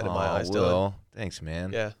still a 10 in my eyes, Dylan. Will. Thanks,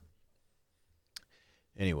 man. Yeah.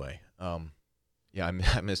 Anyway, yeah,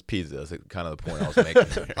 I miss pizza. That's kind of the point I was making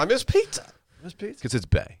there. I miss pizza. Miss pizza. Because it's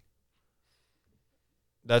Bay.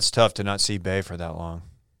 That's tough to not see Bay for that long.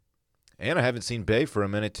 And I haven't seen Bay for a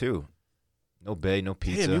minute, too. No Bay, no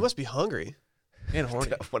pizza. Damn, you must be hungry. And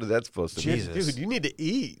horny. What is that supposed to Jesus. Dude, you need to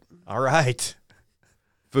eat. All right. be?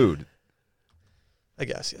 Food. I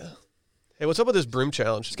guess, yeah. Hey, what's up with this broom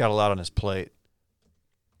challenge? He's got a lot on his plate.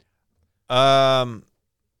 It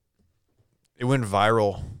went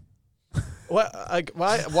viral.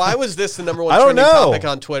 Why was this the number one I don't trending know. topic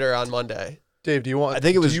on Twitter on Monday? Dave, do you want? I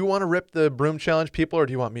think it was- Do you want to rip the broom challenge people, or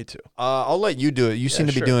do you want me to? I'll let you do it. You seem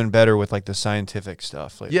to be sure. doing better with like the scientific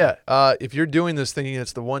stuff. Lately. Yeah. If you're doing this thinking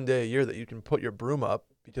it's the one day a year that you can put your broom up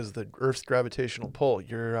because of the Earth's gravitational pull,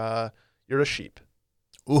 you're a sheep.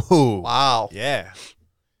 Ooh. Wow. Yeah.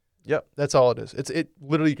 Yep. That's all it is. It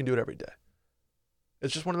literally you can do it every day.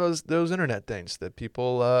 It's just one of those internet things that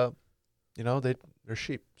people, they're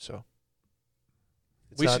sheep. So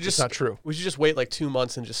it's not true. We should just wait like 2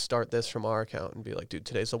 months and just start this from our account and be like, dude,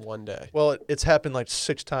 today's the one day. Well, it's happened like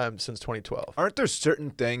 6 times since 2012. Aren't there certain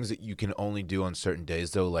things that you can only do on certain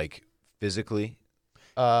days, though, like physically,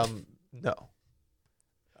 No.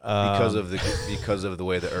 because of the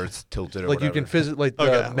way the Earth's tilted or Like you whatever? can physically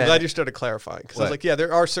Okay, I'm glad you started clarifying because I was What? like, yeah,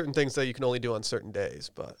 there are certain things that you can only do on certain days,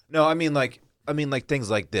 but No, I mean like things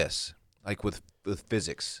like this, like with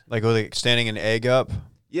physics. like standing an egg up.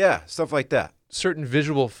 Yeah, stuff like that. certain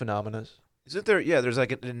visual phenomena. Isn't there? Yeah, there's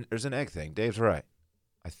like there's an egg thing. Dave's right,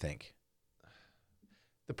 I think.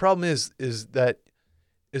 The problem is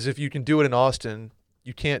if you can do it in Austin,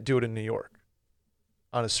 you can't do it in New York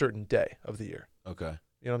on a certain day of the year. Okay.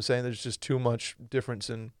 You know what I'm saying? There's just too much difference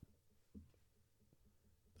in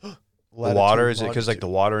The water, is it because like longitude. the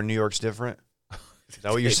water in New York's different? Is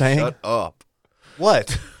that what you're saying? Shut up.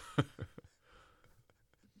 What?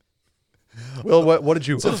 Will, what did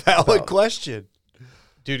you? It's a valid about? question.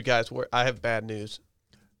 dude, guys, I have bad news.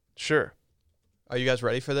 Sure. Are you guys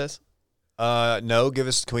ready for this? No. Can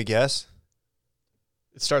we guess?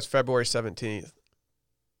 It starts February 17th.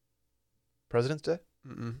 President's Day.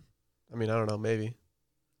 Mm-mm. I mean, I don't know, maybe.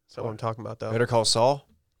 That's not what I'm talking about, though. Better Call Saul.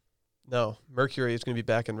 No, Mercury is going to be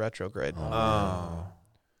back in retrograde. Oh.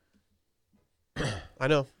 I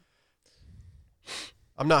know.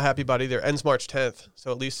 I'm not happy about it either. Ends March 10th,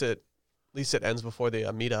 so at least it ends before the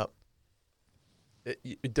meetup.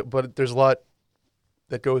 But there's a lot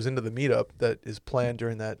that goes into the meetup that is planned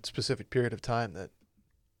during that specific period of time. That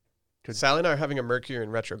Could- Sally and I are having a Mercury in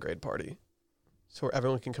retrograde party, so where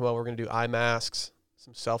everyone can come over. We're going to do eye masks,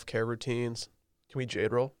 some self-care routines. can we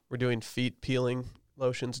jade roll? We're doing feet peeling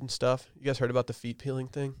lotions and stuff. You guys heard about the feet peeling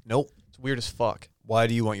thing? Nope. It's weird as fuck. Why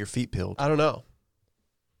do you want your feet peeled? I don't know.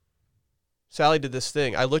 Sally did this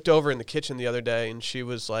thing. I looked over in the kitchen the other day, and she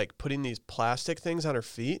was like putting these plastic things on her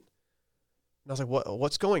feet. And I was like,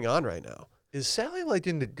 what's going on right now? Is Sally like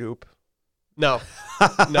into goop? No.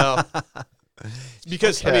 No.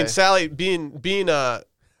 Because, I mean, Okay. Sally being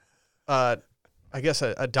I guess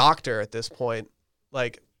a doctor at this point,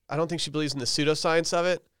 like, I don't think she believes in the pseudoscience of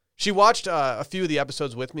it. She watched a few of the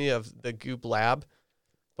episodes with me of the Goop Lab,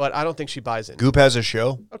 but I don't think she buys it. Goop has a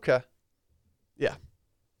show. Okay,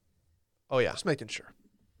 Oh, yeah. just making sure.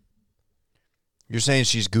 You're saying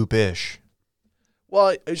she's goopish.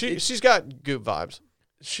 Well, She's got Goop vibes.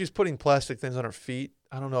 she's putting plastic things on her feet.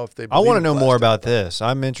 I don't know if they. I want believe to in know more plastic, about but- this.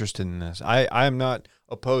 I'm interested in this. I am not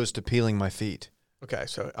opposed to peeling my feet. Okay,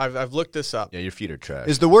 so I've looked this up. Yeah, your feet are trash.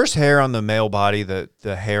 Is the worst hair on the male body the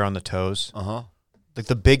hair on the toes? Uh-huh. Like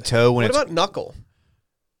the big toe when What it's about knuckle?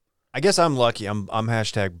 I guess I'm lucky. I'm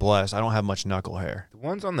hashtag blessed. I don't have much knuckle hair. The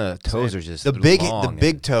ones on the toes are just The long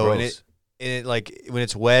big and toe and gross. it like when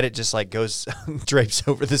it's wet it just like goes drapes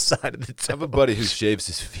over the side of the I toe. have a buddy who shaves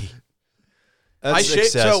his feet. That's So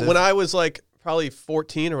excessive. when I was like probably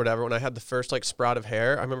 14 or whatever, when I had the first like sprout of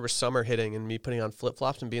hair, I remember summer hitting and me putting on flip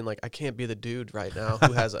flops and being like, I can't be the dude right now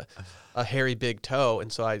who has a hairy big toe.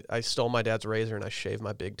 And so I stole my dad's razor and I shaved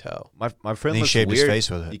my big toe. My friend And he looks shaved his weird face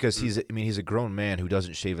with it. because he's a grown man who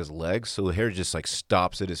doesn't shave his legs, so the hair just like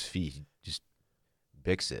stops at his feet. He just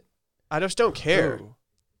bicks it. I just don't care. Ooh.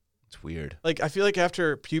 It's weird. Like I feel like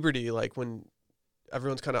after puberty, like when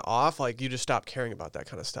everyone's kind of off, like you just stop caring about that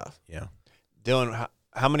kind of stuff. Yeah. Dylan,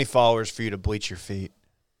 how many followers for you to bleach your feet?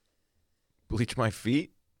 Bleach my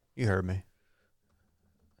feet? You heard me.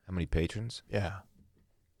 How many patrons? Yeah.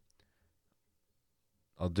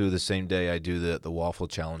 I'll do the same day I do the waffle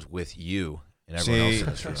challenge with you and everyone else in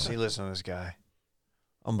this room. See, listen to this guy.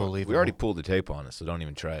 Unbelievable. We already pulled the tape on it, so don't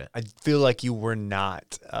even try it. I feel like you were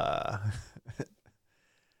not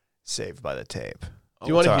saved by the tape. Do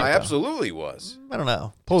you want to sorry. hear? I absolutely was. I don't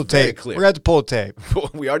know. Pull the Very tape. clear. We're going to have to pull the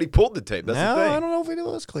tape. We already pulled the tape. That's no, the thing. I don't know if it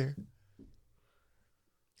was clear.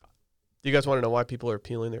 Do you guys want to know why people are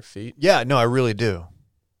peeling their feet? Yeah, no, I really do.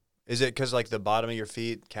 Is it because like the bottom of your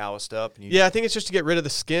feet calloused up? And you, Yeah, I think it's just to get rid of the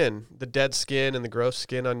skin, the dead skin and the gross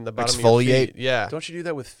skin on the bottom of your Exfoliate? feet. Yeah. Don't you do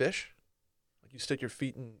that with fish? Like you stick your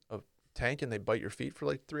feet in a tank and they bite your feet for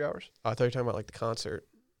like 3 hours. I thought you were talking about like the concert.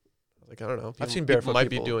 I was like, I don't know. I've seen people barefoot might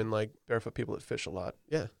people. be doing like, Barefoot people that fish a lot.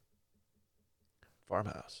 yeah.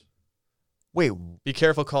 Farmhouse. Wait, Be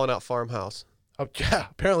careful calling out farmhouse. Oh, yeah.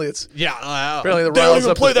 Apparently it's. Yeah. Apparently the they don't riles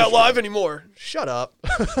even up play the- that live anymore. Shut up.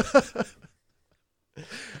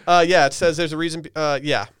 Yeah, it says there's a reason.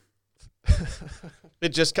 Yeah.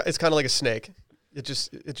 It's kind of like a snake. It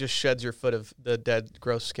just sheds your foot of the dead,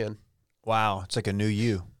 gross skin. Wow, it's like a new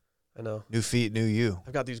you. I know. New feet, new you.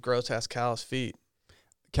 I've got these gross ass callous feet.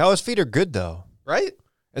 Callous feet are good though. Right?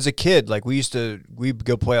 As a kid, like we'd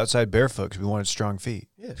go play outside barefoot because we wanted strong feet.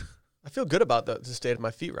 Yeah. I feel good about the state of my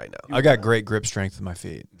feet right now. I got great grip strength in my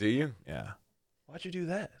feet. Do you? Yeah. Why'd you do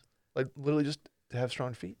that? Like literally just to have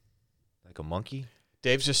strong feet? Like a monkey?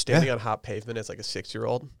 Dave's just standing on hot pavement as like a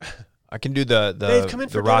 6-year-old. I can do the Dave, come in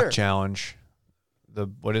for rock dinner. challenge.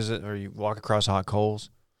 What is it? Or you walk across hot coals.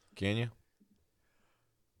 Can you?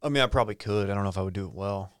 I mean, I probably could. I don't know if I would do it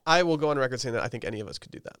well. I will go on record saying that I think any of us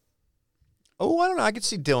could do that. Oh, I don't know. I could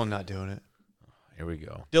see Dylan not doing it. Here we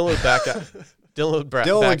go. Dylan would back out. Dylan would back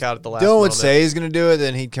out at the last Dylan would moment. say he's going to do it,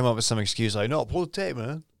 then he'd come up with some excuse like, no, pull the tape,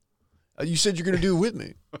 man. You said you're going to do it with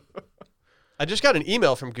me. I just got an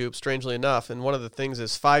email from Goop, strangely enough, and one of the things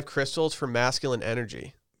is 5 crystals for masculine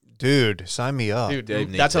energy. Dude, sign me up. Dude, Dave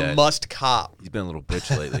needs that's a that. must cop. He's been a little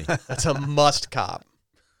bitch lately. That's a must cop.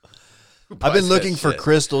 I've been buys looking that for shit?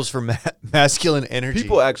 crystals for masculine energy.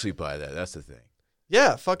 People actually buy that. That's the thing.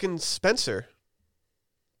 Yeah, fucking Spencer.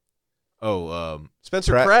 Oh,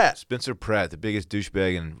 Spencer Pratt. Spencer Pratt, the biggest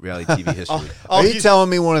douchebag in reality TV history. Are you telling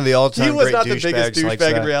me one of the all-time he was great not the biggest douchebags likes douchebag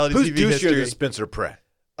in that? reality Who's TV douchier history. than Spencer Pratt?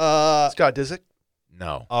 Scott Disick?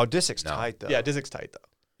 No. Oh, Disick's No. tight, though. Yeah, Disick's tight though.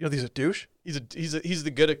 You know he's a douche? He's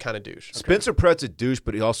the good kind of douche. Spencer Pratt's a douche,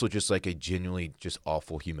 but he's also just like a genuinely just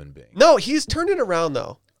awful human being. No, he's turned it around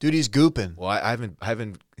though. Dude, he's gooping. Well, I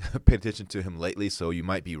haven't paid attention to him lately, so you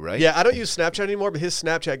might be right. Yeah, I don't use Snapchat anymore, but his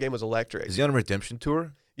Snapchat game was electric. Is he on a redemption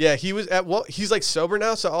tour? Yeah, he was he's like sober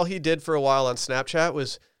now, so all he did for a while on Snapchat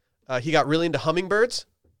was he got really into hummingbirds.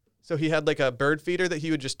 So he had like a bird feeder that he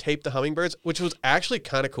would just tape the hummingbirds, which was actually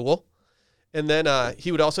kind of cool. And then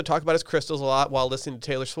he would also talk about his crystals a lot while listening to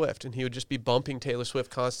Taylor Swift, and he would just be bumping Taylor Swift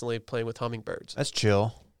constantly playing with hummingbirds. That's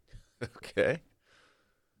chill. Okay.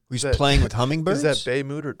 He's that- playing with hummingbirds? Is that Bay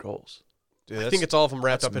Mood or goals? Dude, I think it's all of them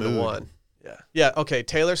wrapped up that's into mood. one. Yeah. Yeah, okay,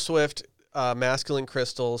 Taylor Swift, masculine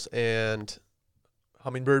crystals, and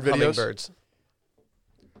Hummingbird videos? hummingbirds.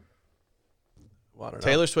 Well, I don't know.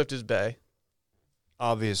 Taylor Swift is bae.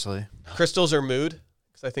 obviously. Crystals are mood,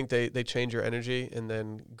 because I think they change your energy, and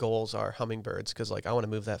then goals are hummingbirds, because like I want to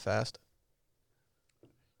move that fast.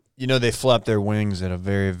 You know, they flap their wings at a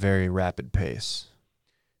very, very rapid pace.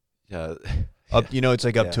 Yeah. Up, you know, it's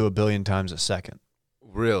like up Yeah. to 1 billion times a second.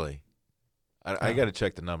 Really? I got to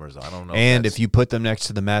check the numbers. I don't know. And that's- if you put them next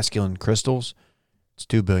to the masculine crystals, it's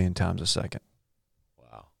 2 billion times a second.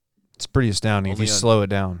 Wow. It's pretty astounding if Only you on- slow it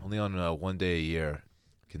down. Only on 1 day a year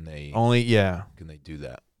can they Yeah, do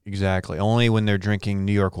that. exactly. Only when they're drinking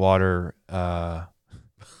New York water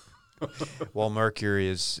while Mercury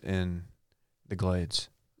is in the Glades.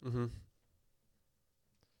 Mm-hmm.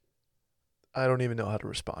 I don't even know how to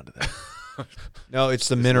respond to that. No, it's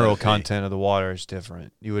the Just mineral let it be. content of the water is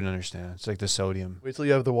different. You wouldn't understand. It's like the sodium. Wait till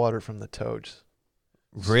you have the water from the Toads.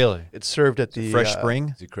 Really? It's served at It's a the fresh spring?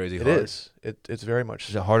 Is it crazy It hard? is. It's very much.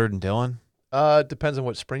 Is it harder than Dylan? Depends on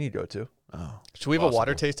what spring you go to. Oh. Should we have a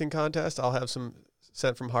water Possible. tasting contest? I'll have some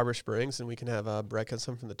sent from Harbor Springs, and we can have Brett get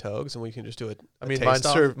some from the Togs, and we can just do it. I mean,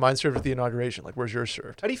 mine's served at the inauguration. Like, where's yours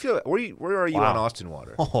served? How do you feel? Where are you Wow. on Austin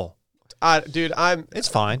water? Oh, Dude, I'm it's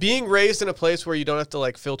fine. being raised in a place where you don't have to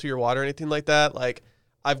like filter your water or anything like that. Like,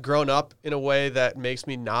 I've grown up in a way that makes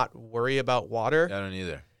me not worry about water, I don't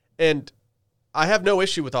either. and I have no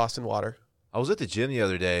issue with Austin water. I was at the gym the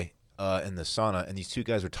other day in the sauna, and these two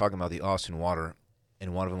guys were talking about the Austin water,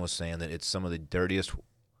 and one of them was saying that it's some of the dirtiest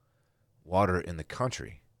water in the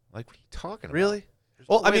country. Like, what are you talking about? Really?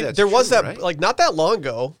 Well, no I way mean, that's there was true, that right? like not that long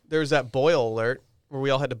ago. There was that boil alert where we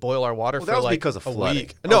all had to boil our water Well, for that was like because of a flooding.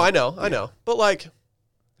 week. That No, was- I know, but like.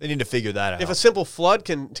 They need to figure that out. If a simple flood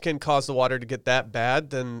can cause the water to get that bad,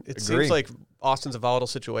 then it Agree. seems like Austin's a volatile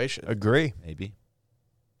situation. Agree. Maybe.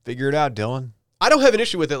 Figure it out, Dylan. I don't have an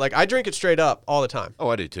issue with it. Like, I drink it straight up all the time. Oh,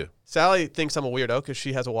 I do too. Sally thinks I'm a weirdo because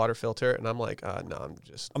she has a water filter, and I'm like, no,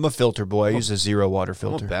 I'm a filter boy. I use a zero water I'm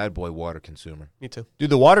filter. a bad boy water consumer. me too. Dude,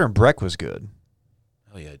 the water in Breck was good.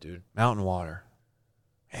 Oh yeah, dude. Mountain water.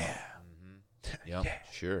 Yeah,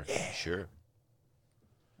 sure.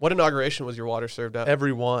 What inauguration was your water served at?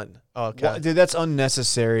 Everyone. Oh, okay. Dude, that's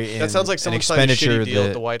unnecessary. That sounds like an someone signed a expenditure shitty deal at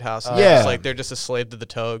that- the White House. Yeah. It's like they're just a slave to the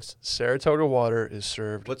Togs. Saratoga water is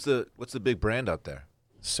served. What's the big brand out there?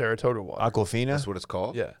 Saratoga water. Aquafina. That's what it's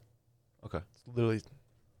called. Yeah. Okay. It's literally,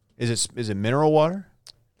 Is it mineral water?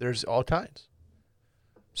 there's all kinds.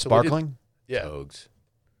 So we did- Sparkling? Yeah. Togs.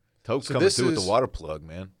 Toke's So coming this through with is- the water plug,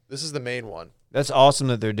 man. This is the main one. That's awesome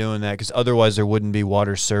that they're doing that because otherwise there wouldn't be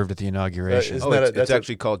water served at the inauguration. is- Oh, that it's, a- that's it's a-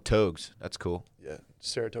 actually called Togs. That's cool. Yeah,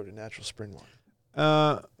 Saratoga natural spring water.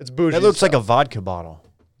 Uh, It's bougie. that looks like a stuff. vodka bottle.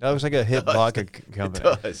 That looks like a hip vodka company.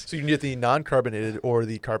 It does. So you can get the non-carbonated or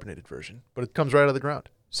the carbonated version, but it comes right out of the ground.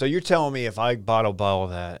 So you're telling me if I bottle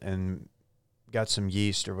that and got some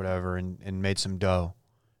yeast or whatever and made some dough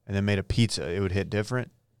and then made a pizza, it would hit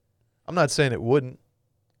different? I'm not saying it wouldn't.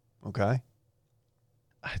 Okay.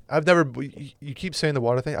 I've never. You keep saying the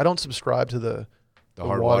water thing. I don't subscribe to the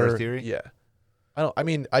hard water theory? Yeah, I don't. I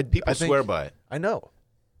mean, I People I think, swear by it. I know.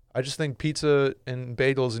 I just think pizza and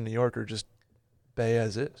bagels in New York are just bay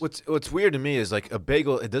as is. What's weird to me is like a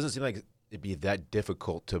bagel. It doesn't seem like it'd be that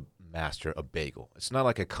difficult to master a bagel. It's not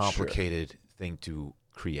like a complicated thing to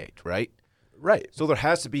create, right? Right. So there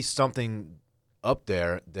has to be something up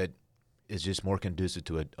there that is just more conducive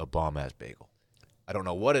to a bomb ass bagel. I don't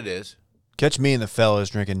know what it is. Catch me and the fellas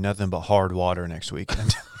drinking nothing but hard water next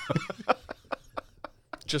weekend.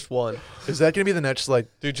 Just one. Is that going to be the next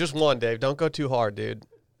Dude, just one, Dave. Don't go too hard, dude.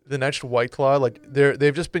 the next White Claw? Like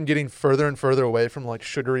they've just been getting further and further away from like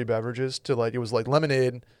sugary beverages to like it was like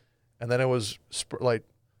lemonade, and then it was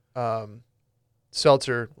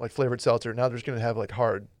seltzer, like flavored seltzer. Now they're just going to have like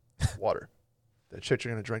hard water that chicks are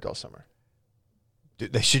going to drink all summer.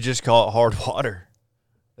 Dude, they should just call it hard water.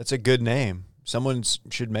 That's a good name. Someone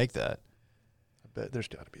should make that. I bet there's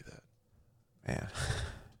got to be that. Man.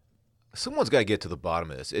 Someone's got to get to the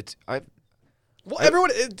bottom of this. New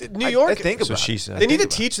York. I think That's about what she it. said. They need to Think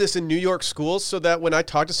about it. teach this in New York schools so that when I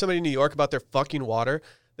talk to somebody in New York about their fucking water,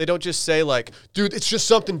 they don't just say like, "Dude, it's just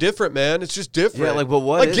something different, man. It's just different." Yeah, like, but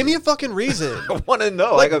what Like, is give me it? a fucking reason. I want to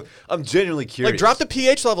know. Like- I'm genuinely curious. Like, drop the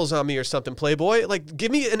pH levels on me or something, Playboy. Like,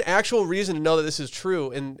 give me an actual reason to know that this is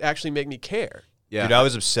true and actually make me care. Yeah, Dude, I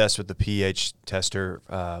was obsessed with the pH tester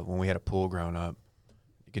when we had a pool growing up.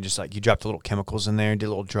 You can just like, you dropped the little chemicals in there and did a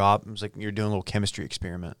little drop. It was like you're doing a little chemistry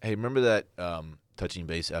experiment. Hey, remember that touching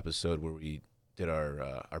base episode where we did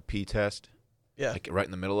our pee test? Yeah. Like right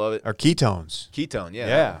in the middle of it. Our ketones. Ketone. Yeah.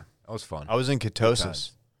 Yeah. That was fun. I was in times.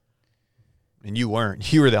 ketosis. And you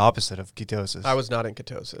weren't. You were the opposite of ketosis. I was not in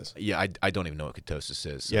ketosis. Yeah, I don't even know what ketosis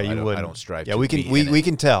is. So Yeah, you I wouldn't. don't strive. Yeah, to we can be we, in we it.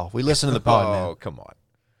 can tell. We listen to the pod, Oh, man. come on.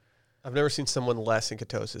 I've never seen someone less in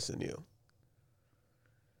ketosis than you.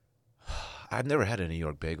 I've never had a New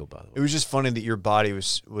York bagel, by the way. It was just funny that your body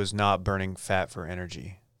was not burning fat for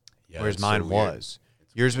energy, Yeah, whereas it's so mine weird. was.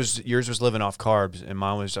 Yours was living off carbs, and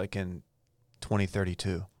mine was like in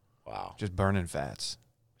 2032, Wow. just burning fats.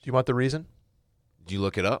 Do you want the reason? Did you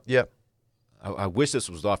look it up? Yeah. I wish this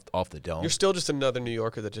was off the dome. You're still just another New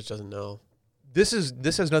Yorker that just doesn't know. This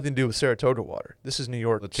has nothing to do with Saratoga water. This is New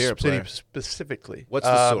York Let's hear it, City player. specifically. What's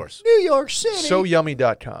the source? New York City.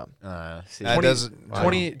 SoYummy.com. See, That 20 doesn't. Wow.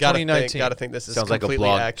 20 Gotta 2019. Gotta think this is Sounds like a completely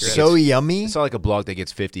blog. accurate. So yummy. It's not like a blog that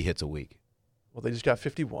gets 50 hits a week. Well, they just got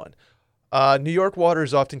 51. New York water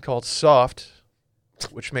is often called soft,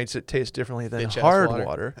 which makes it taste differently than Bitch-ass hard water.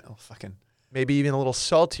 water. Oh, fucking. Maybe even a little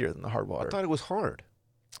saltier than the hard I water. thought it was hard.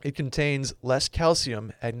 It contains less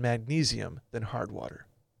calcium and magnesium than hard water.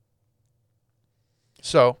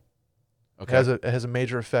 So Okay. it has a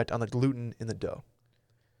major effect on the gluten in the dough.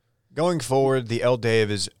 Going forward, the El Dave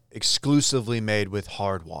is exclusively made with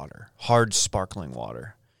hard water, hard sparkling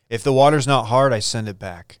water. If the water's not hard, I send it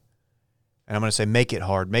back. And I'm going to say, make it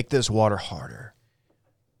hard. Make this water harder.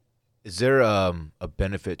 Is there a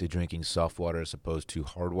benefit to drinking soft water as opposed to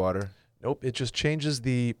hard water? Nope, it just changes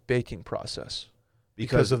the baking process.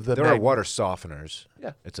 Because Because of the there are mag- water softeners.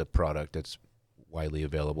 Yeah. It's a product that's widely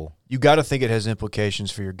available. You got to think it has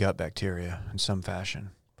implications for your gut bacteria in some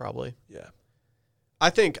fashion. Probably. Yeah. I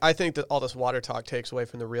think that all this water talk takes away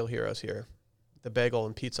from the real heroes here, the bagel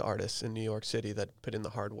and pizza artists in New York City that put in the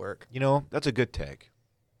hard work. You know, that's a good take.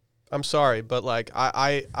 I'm sorry, but like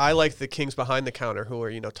I like the kings behind the counter who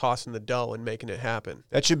are tossing the dough and making it happen.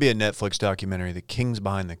 That should be a Netflix documentary, The Kings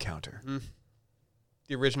Behind the Counter.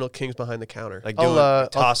 The original kings behind the counter. Like I'll, doing,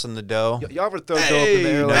 tossing the dough. Y'all ever throw dough up in the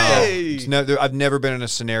air like that? hey. It's I've never been in a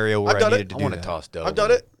scenario where I've I done it. needed to I do want to that. toss dough. I've done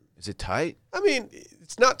man. it. Is it tight? I mean,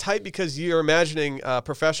 it's not tight because you're imagining a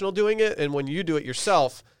professional doing it, and when you do it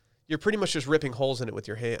yourself, you're pretty much just ripping holes in it with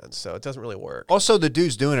your hands, so it doesn't really work. Also, the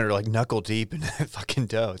dudes doing it are like knuckle deep in that fucking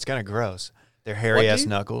dough. It's kind of gross. They're hairy ass deep?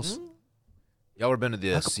 knuckles. Y'all ever been to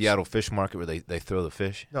the Seattle fish market where they throw the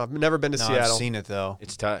fish? No, I've never been to No, Seattle. I've seen it though.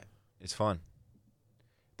 It's tight. It's fun.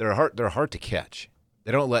 They're hard to catch.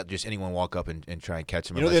 They don't let just anyone walk up and try and catch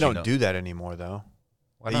them. You know they don't do that anymore though.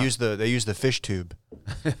 Why They not? use the fish tube.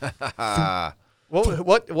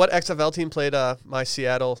 What XFL team played my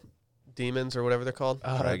Seattle Demons or whatever they're called?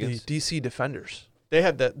 The Dragons? DC Defenders. They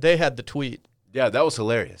had the tweet. Yeah, that was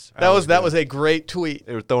hilarious. That was a great tweet.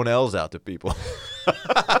 They were throwing L's out to people.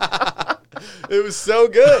 It was so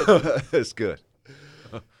good. It's good.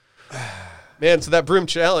 Man, so that broom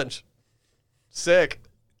challenge. Sick.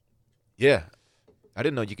 Yeah. I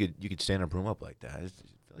didn't know you could stand a broom up like that. I feel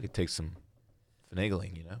like it takes some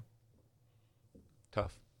finagling, you know?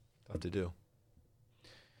 Tough to do.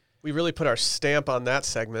 We really put our stamp on that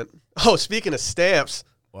segment. Oh, speaking of stamps,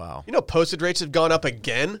 Wow. you know postage rates have gone up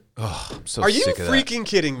again? Oh, I'm so Are you sick of that. freaking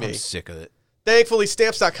kidding me? I'm sick of it. Thankfully,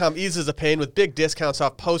 Stamps.com eases the pain with big discounts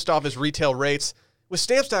off post office retail rates. With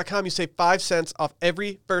Stamps.com, you save 5 cents off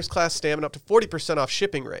every first-class stamp and up to 40% off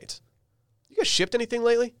shipping rates. You guys shipped anything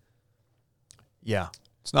lately? Yeah,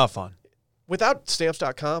 it's not fun. Without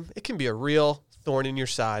Stamps.com, it can be a real thorn in your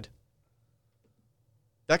side.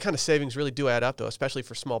 That kind of savings really do add up, though, especially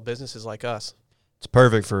for small businesses like us. It's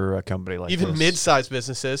perfect for a company like Even this. mid-sized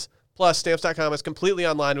businesses. Plus, Stamps.com is completely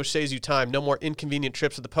online, which saves you time. No more inconvenient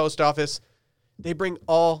trips to the post office. They bring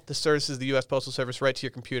all the services of the U.S. Postal Service right to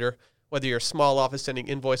your computer, whether you're a small office sending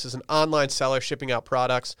invoices, an online seller shipping out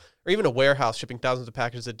products, or even a warehouse shipping thousands of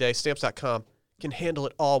packages a day. Stamps.com can handle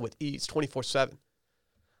it all with ease 24/7.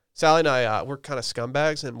 Sally and I, we're kind of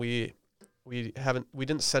scumbags, and we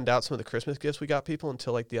didn't send out some of the Christmas gifts we got people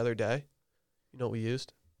until like the other day. You know what we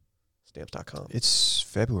used? Stamps.com. It's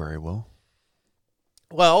February, Will.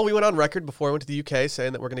 Well, we went on record before I went to the UK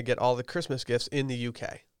saying that we're going to get all the Christmas gifts in the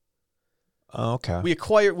UK. Oh, okay.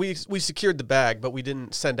 We secured the bag, but we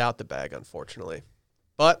didn't send out the bag, unfortunately.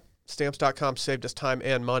 But Stamps.com saved us time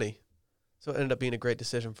and money, so it ended up being a great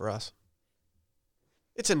decision for us.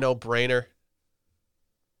 It's a no-brainer.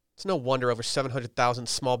 It's no wonder over 700,000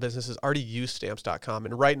 small businesses already use Stamps.com.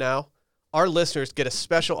 And right now, our listeners get a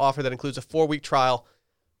special offer that includes a 4-week trial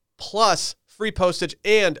plus free postage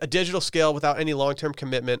and a digital scale without any long-term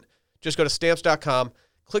commitment. Just go to Stamps.com,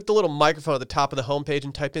 click the little microphone at the top of the homepage,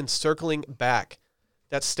 and type in Circling Back.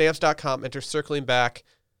 That's Stamps.com. Enter Circling Back.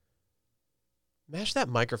 Mash that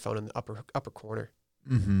microphone in the upper corner.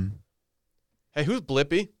 Mm-hmm. Hey, who's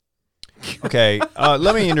Blippi? Okay,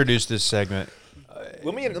 let me introduce this segment.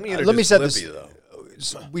 Let me set Blippi,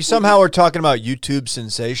 this. though. We somehow are talking about YouTube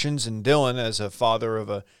sensations, and Dylan, as a father of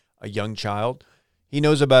a young child, he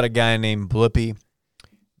knows about a guy named Blippi.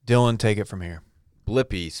 Dylan, take it from here.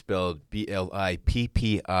 Blippi, spelled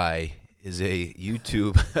Blippi, is a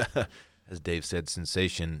YouTube, as Dave said,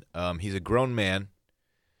 sensation. He's a grown man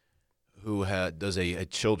who does a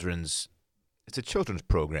children's. It's a children's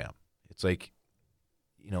program. It's like,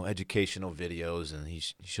 educational videos, and he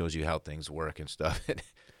shows you how things work and stuff.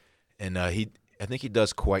 And I think he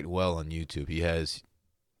does quite well on YouTube. He has,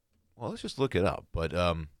 let's just look it up. But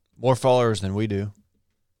more followers than we do.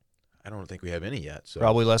 I don't think we have any yet. So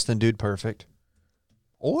probably less than Dude Perfect,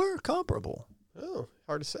 or comparable. Oh,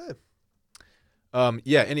 hard to say.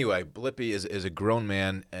 Yeah. Anyway, Blippi is a grown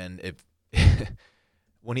man, and if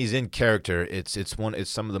when he's in character, it's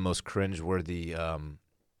some of the most cringeworthy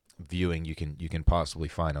viewing you can possibly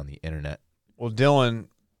find on the internet. Well, Dylan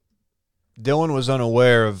was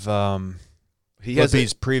unaware of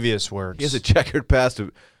Blippi's previous works. He has a checkered past,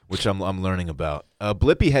 which I'm learning about.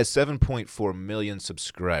 Blippi has 7.4 million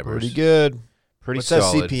subscribers. Pretty good. Pretty solid.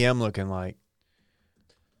 solid. What's that CPM looking like?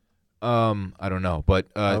 I don't know, but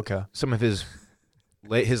okay. Some of his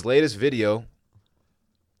latest video.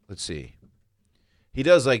 Let's see. He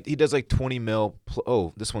does like 20 mil.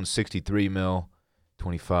 This one's 63 mil,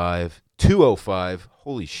 25, 205.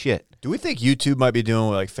 Holy shit! Do we think YouTube might be doing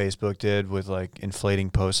what like Facebook did with like inflating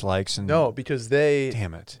post likes and No, because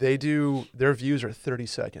damn it. they do their views are 30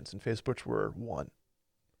 seconds and Facebook's were 1.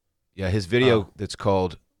 Yeah, his video that's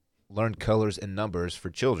called "Learn Colors and Numbers for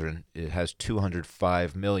Children." It has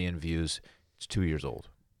 205 million views. It's 2 years old.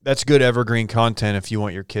 That's good evergreen content if you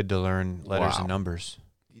want your kid to learn letters and numbers.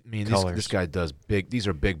 I mean, Colors. this guy does big. These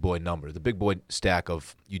are big boy numbers. The big boy stack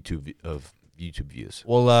of YouTube views.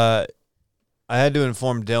 Well, I had to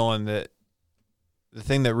inform Dylan that the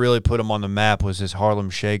thing that really put him on the map was his Harlem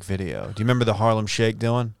Shake video. Do you remember the Harlem Shake,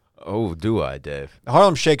 Dylan? Oh, do I, Dave? The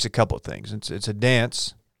Harlem Shake's a couple of things. It's a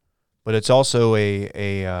dance, but it's also a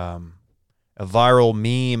viral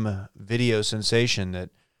meme video sensation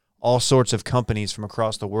that all sorts of companies from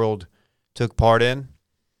across the world took part in.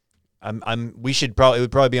 It would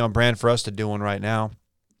probably be on brand for us to do one right now.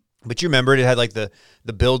 But you remember it had like the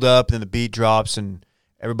build up and the beat drops and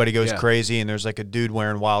everybody goes crazy and there's like a dude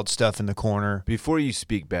wearing wild stuff in the corner. Before you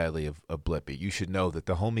speak badly of Blippi, you should know that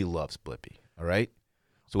the homie loves Blippi. All right.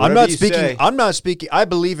 So I'm not speaking. I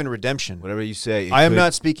believe in redemption. Whatever you say, I am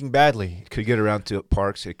not speaking badly. It could get around to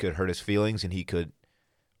Parks. It could hurt his feelings, and he could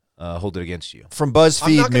hold it against you. From BuzzFeed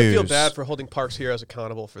I'm not going to News. feel bad for holding Parks Heroes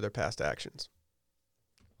accountable for their past actions.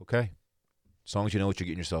 Okay. As long as you know what you're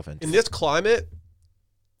getting yourself into. In this climate,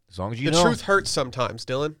 As long as you the know. truth hurts sometimes,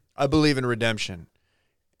 Dylan. I believe in redemption.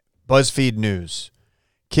 BuzzFeed News.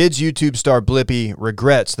 Kids YouTube star Blippi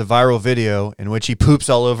regrets the viral video in which he poops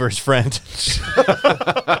all over his friend.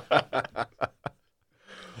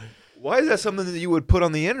 Why is that something that you would put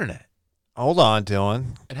on the internet? Hold on,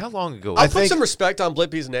 Dylan. And how long ago? I'll I put think- some respect on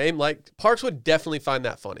Blippi's name. Like, Parks would definitely find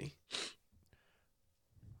that funny.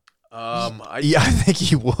 Yeah, I think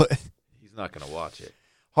he would. He's not going to watch it.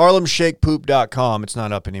 HarlemShakePoop.com. It's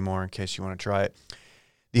not up anymore in case you want to try it.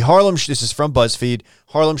 This is from BuzzFeed.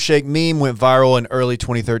 Harlem Shake meme went viral in early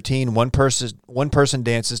 2013. One person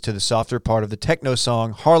dances to the softer part of the techno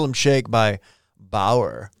song Harlem Shake by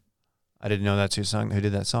Bauer. I didn't know that's who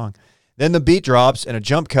did that song. Then the beat drops and a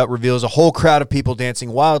jump cut reveals a whole crowd of people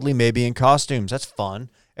dancing wildly, maybe in costumes. That's fun.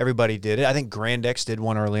 Everybody did it. I think Grand X did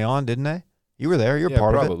one early on, didn't they? You were there. You're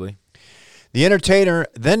part of it. Probably. The entertainer,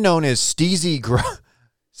 then known as Steezy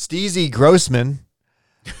Grossman,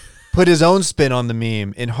 put his own spin on the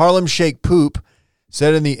meme. In Harlem Shake Poop,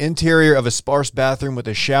 set in the interior of a sparse bathroom with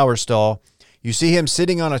a shower stall, you see him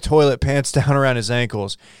sitting on a toilet, pants down around his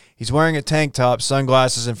ankles. He's wearing a tank top,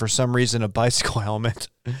 sunglasses, and for some reason a bicycle helmet.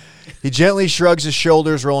 He gently shrugs his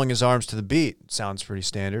shoulders, rolling his arms to the beat. Sounds pretty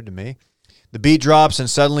standard to me. The beat drops, and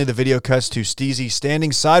suddenly the video cuts to Steezy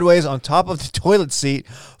standing sideways on top of the toilet seat,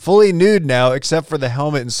 fully nude now, except for the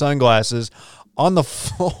helmet and sunglasses, on the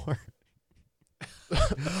floor.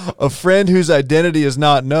 A friend whose identity is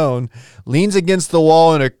not known leans against the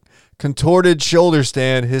wall in a contorted shoulder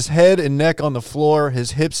stand, his head and neck on the floor,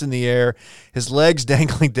 his hips in the air, his legs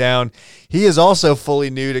dangling down. He is also fully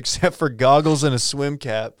nude except for goggles and a swim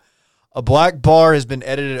cap. A black bar has been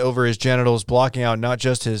edited over his genitals, blocking out not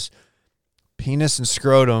just his penis and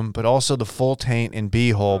scrotum, but also the full taint and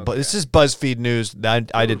beehole. Okay. But this is BuzzFeed News.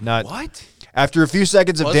 I did not. What? After a few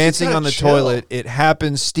seconds of BuzzFeed's dancing gotta on the chill. toilet, it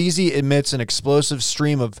happens. Steezy emits an explosive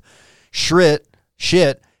stream of shit,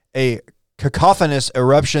 a cacophonous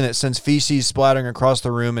eruption that sends feces splattering across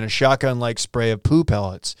the room in a shotgun-like spray of poo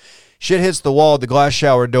pellets. Shit hits the wall, the glass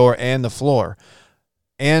shower door, and the floor.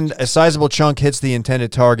 And a sizable chunk hits the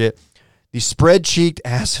intended target, the spread-cheeked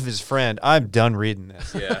ass of his friend. I'm done reading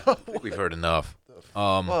this. Yeah, I think we've heard enough.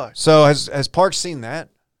 Fuck. So has Parks seen that?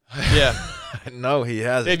 Yeah. No, he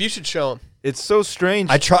hasn't. Dave, you should show him. It's so strange.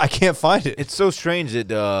 I can't find it. It's so strange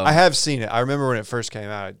that I have seen it. I remember when it first came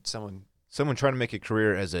out. Someone someone trying to make a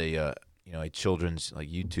career as a a children's like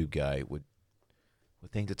YouTube guy would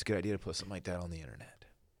think that's a good idea to put something like that on the internet.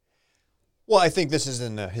 Well, I think this is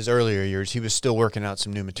in his earlier years. He was still working out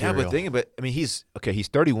some new material. Yeah, but think about. I mean, he's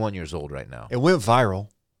 31 years old right now. It went viral.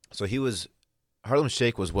 So he was Harlem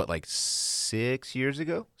Shake was what, like 6 years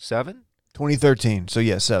ago? 7? 2013. So,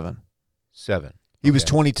 yeah, 7. 7. He was Okay.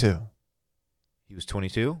 22. He was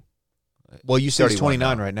 22. Well, you said he's 31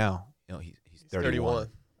 29 now. right now. No, he's 31.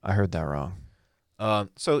 I heard that wrong.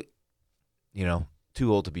 So,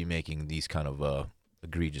 too old to be making these kind of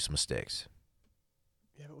egregious mistakes.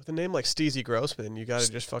 Yeah, but with a name like Steezy Grossman, you got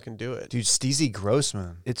to just fucking do it. Dude, Steezy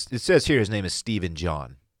Grossman. It says here his name is Stephen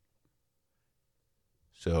John.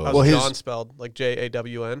 So How's Well, his- John spelled? Like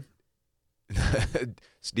Jawn?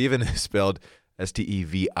 Stephen is spelled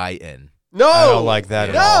Stevin. No! I don't like that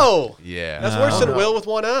at all. No! Yeah. That's No. worse than No. Will with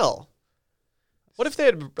one L. What if they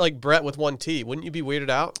had like Brett with one T? Wouldn't you be weirded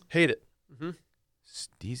out? Hate it.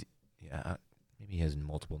 Steezy. Yeah, maybe he has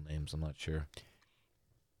multiple names. I'm not sure.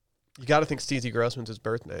 You got to think Steezy Grossman's his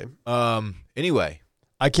birth name. Anyway,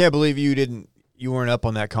 I can't believe you weren't up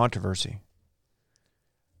on that controversy.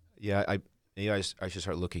 yeah, I should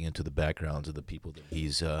start looking into the backgrounds of the people that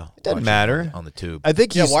he's doesn't watching matter. on the tube. I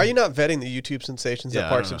think Yeah, he's why are you not vetting the YouTube sensations Yeah, that I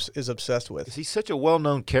Parks don't is obsessed with? 'Cause he's such a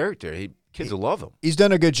well-known character. Kids will love him. He's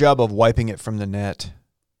done a good job of wiping it from the net.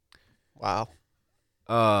 Wow.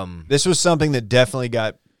 This was something that definitely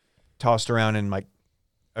got tossed around in like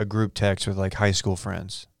a group text with like high school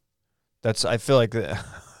friends. I feel like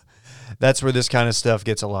that's where this kind of stuff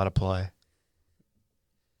gets a lot of play.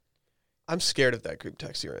 I'm scared of that group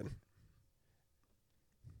text you're in.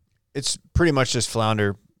 It's pretty much just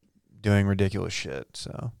Flounder doing ridiculous shit.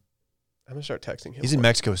 So I'm going to start texting him. he's in more.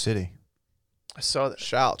 Mexico City. I saw that.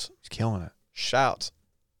 Shout. He's killing it. Shout.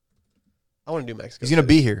 I want to do Mexico. He's gonna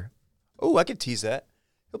City. be here. Oh, I could tease that.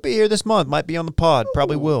 He'll be here this month. Might be on the pod.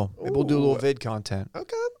 Probably will. Maybe we'll do a little Ooh. vid content.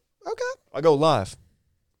 Okay. Okay. I'll go live.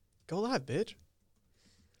 Go live, bitch.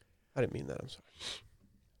 I didn't mean that. I'm sorry.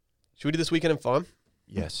 Should we do this weekend in fun?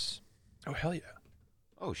 Yes. Oh, hell yeah.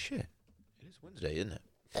 oh shit, it is Wednesday, isn't it?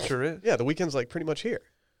 Sure is. Yeah, the weekend's like pretty much here.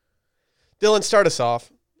 Dylan, start us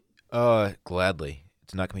off. Gladly.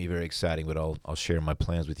 It's not going to be very exciting, but I'll share my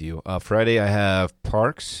plans with you. Friday, I have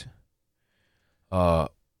Parks. We're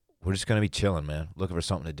just going to be chilling, man. Looking for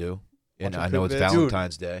something to do. And I know it's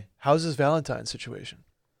Valentine's Day. How's this Valentine's situation?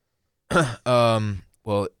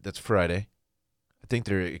 Well, that's Friday. I think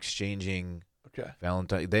they're exchanging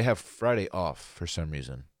Valentine. They have Friday off for some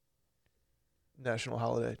reason. National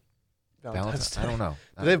holiday. Valentine's Day. I don't know.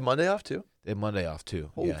 Do they have Monday off too? They have Monday off too.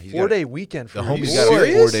 Oh, yeah, 4-day weekend for the you. homie's got a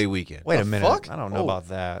 4-day weekend. Wait a minute. fuck? I don't know about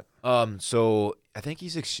that. So I think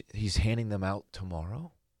he's handing them out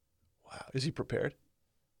tomorrow. Wow. Is he prepared?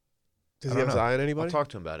 Does I he have don't know. Zion I'll anybody? talk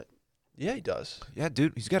to him about it. Yeah, he does. Yeah,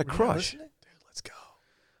 dude, he's got a crush. Dude, let's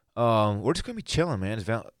go. We're just gonna be chilling, man. It's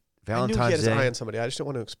I knew he Valentine's had his Day. eye on somebody. I just don't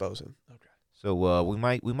want to expose him. So we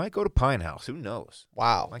might go to Pine House. Who knows?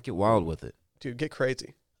 Wow. Might get wild with it. Dude, get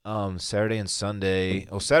crazy. Saturday and Sunday.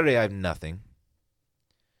 Oh, Saturday I have nothing.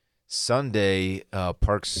 Sunday,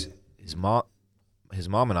 Parks, his mom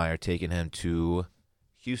and I are taking him to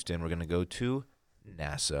Houston. We're gonna go to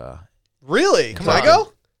NASA. Really? Come Can I on.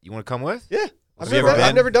 go? You want to come with? Yeah. Have you ever been?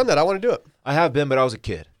 I've never done that. I want to do it. I have been, but I was a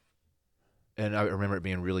kid, and I remember it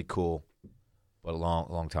being really cool, but a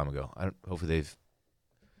long time ago. Hopefully they've.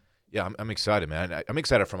 Yeah, I'm excited, man. I'm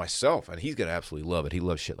excited for myself, and he's gonna absolutely love it. He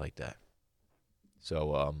loves shit like that.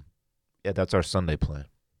 So, yeah, that's our Sunday plan,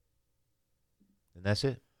 and that's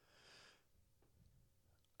it.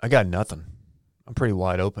 I got nothing. I'm pretty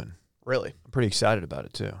wide open. Really? I'm pretty excited about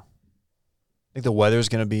it, too. I think the weather's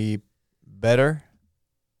going to be better.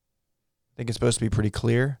 I think it's supposed to be pretty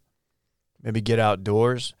clear. Maybe get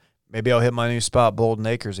outdoors. Maybe I'll hit my new spot, Bolden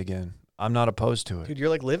Acres, again. I'm not opposed to it. Dude, you're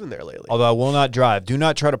like living there lately. Although I will not drive. Do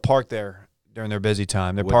not try to park there during their busy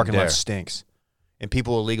time. Their Wouldn't parking lot dare. stinks. And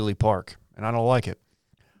people illegally park. And I don't like it.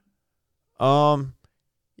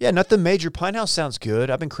 Yeah, nothing major. Pine House sounds good.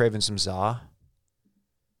 I've been craving some za.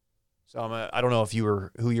 So I don't know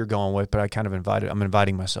who you're going with, but I'm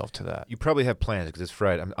inviting myself to that. You probably have plans because it's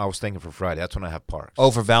Friday. I was thinking for Friday. That's when I have Parks.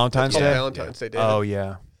 Oh, for Valentine's It's called Day? Valentine's Day, David. Oh,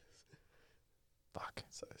 yeah. Fuck.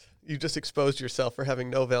 You just exposed yourself for having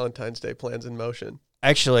no Valentine's Day plans in motion.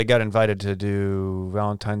 Actually, I got invited to do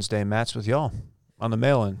Valentine's Day mats with y'all on the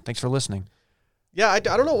mail-in. Thanks for listening. Yeah, I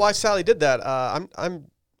don't know why Sally did that.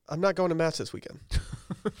 I'm not going to Matt's this weekend.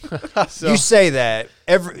 So, You say that.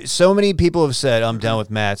 So many people have said I'm done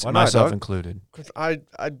with mats, Why not, myself dog? included. 'cause I'm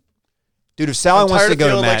Dude, if Sally wants tired to of go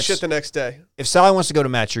to feeling like mats, shit the next day. if Sally wants to go to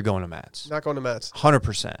mats, you're going to mats. Not going to Matt's.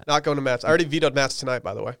 100%. Not going to Matt's. I already vetoed Matt's tonight,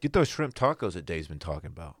 by the way. Get those shrimp tacos that Dave's been talking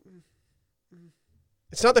about.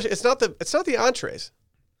 It's not the entrees.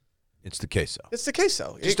 It's the queso. It's the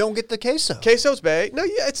queso. Just don't get the queso. Queso's bae. No,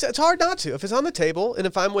 yeah, it's hard not to. If it's on the table, and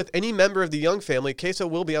if I'm with any member of the Young family, queso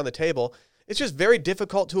will be on the table. It's just very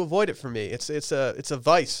difficult to avoid it for me. It's a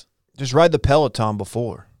vice. Just ride the Peloton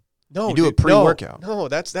before. No, You do dude, a pre-workout. No,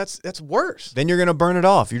 that's worse. Then you're going to burn it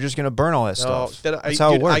off. You're just going to burn all that No, stuff. then That's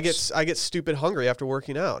how it dude, works. I get stupid hungry after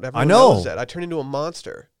working out. Everyone know. knows that. I turn into a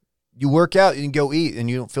monster. You work out and go eat, and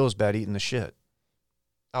you don't feel as bad eating the shit.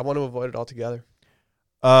 I want to avoid it altogether.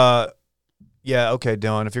 Yeah, okay,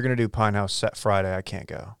 Dylan. If you're going to do Pine House set Friday, I can't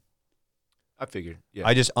go. I figured. Yeah.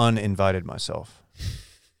 I just uninvited myself.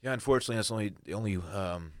 Yeah. Unfortunately, that's the only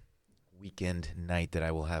weekend night that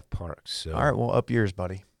I will have Parks. So. All right, well, up yours,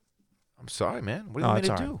 buddy. I'm sorry, man. What do No, you it's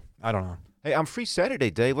want me all to right. do? I don't know. Hey, I'm free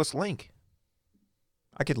Saturday, Dave. Let's link.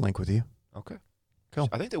 I could link with you. Okay. Cool.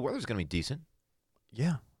 I think the weather's going to be decent.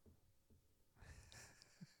 Yeah.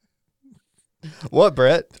 What,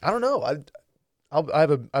 Brett? I don't know. I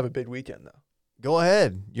have a big weekend though. Go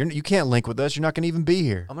ahead. You can't link with us. You're not going to even be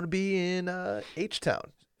here. I'm gonna be in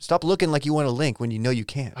H-Town. Stop looking like you want to link when you know you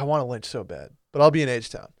can't. I want to lynch so bad, but I'll be in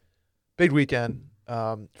H-Town. Big weekend.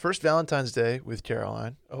 First Valentine's Day with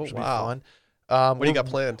Caroline. Oh, which will be wow. fun. What do you got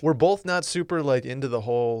planned? We're both not super like into the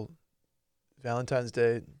whole Valentine's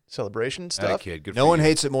Day celebration Atta stuff. kid. Good No for one you.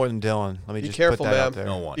 hates it more than Dylan. Let me Be just careful, put that out man. there.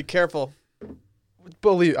 No one. Be careful.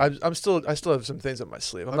 Believe I still have some things up my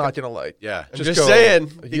sleeve. I'm not gonna like. Yeah. I'm Just just go- saying.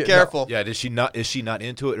 Be Yeah, no. careful. Yeah. Is she not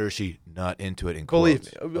into it, or is she not into it in Believe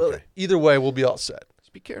quotes? me. Okay. Either way, we'll be all set.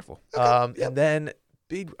 Just be careful. And then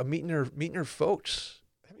meeting her folks.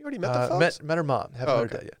 Have you already met the folks? Met her mom. Haven't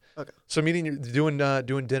met her dad yet. Okay. So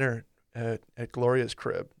doing dinner at Gloria's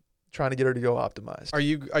crib, trying to get her to go optimized. Are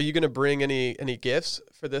you going to bring any gifts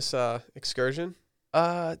for this excursion?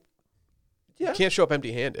 Yeah. You can't show up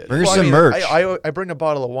empty-handed. Bring her some merch. I bring a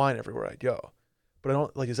bottle of wine everywhere I go, but I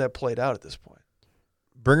don't like. Is that played out at this point?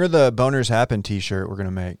 Bring her the Boners Happen t-shirt we're going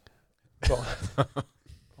to make.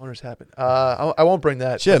 Owners happen. I won't bring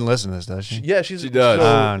that. She doesn't listen to this, does she? Yeah, she does. So,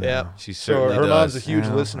 I don't know. yeah. She so certainly her does. mom's a huge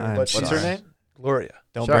Yeah, listener. I'm But sorry. What's her name? Gloria.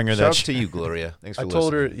 Don't bring her that Shout shit. to you, Gloria. Thanks for I listening.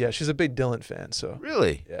 told her, yeah, she's a big Dylan fan. So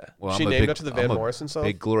Really? yeah. Well, She I'm a named big, after the Van I'm a Morrison song.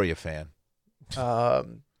 big Gloria fan. I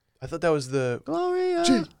thought that was the. Gloria.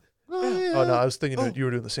 Gee. Gloria. Oh no, I was thinking you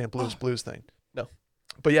were doing the St. Blues thing. No.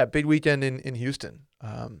 But yeah, big weekend in Houston.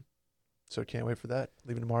 So can't wait for that.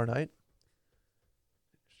 Leaving tomorrow night.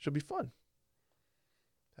 Should be fun.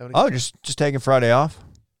 Oh, just taking Friday off.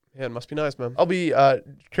 Yeah, it must be nice, man. I'll be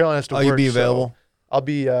Caroline has to work. You'll be so available. I'll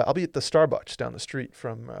be at the Starbucks down the street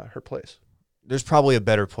from her place. There's probably a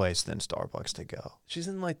better place than Starbucks to go. She's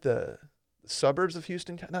in like the suburbs of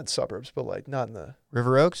Houston, not suburbs, but like not in the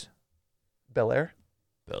River Oaks. Bel Air.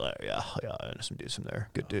 Bel Air, yeah. I know some dudes from there.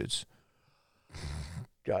 Good dudes.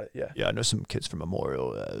 Got it. Yeah. Yeah, I know some kids from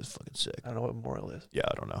Memorial. That was fucking sick. I don't know what Memorial is. Yeah,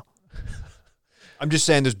 I don't know. I'm just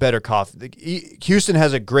saying there's better coffee. Houston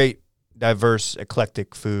has a great, diverse,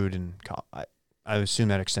 eclectic food, and I assume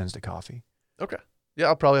that extends to coffee. Okay. Yeah,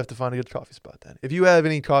 I'll probably have to find a good coffee spot then. If you have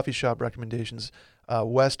any coffee shop recommendations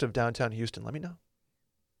west of downtown Houston, let me know.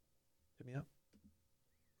 Hit me up.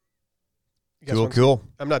 You guys want- Cool.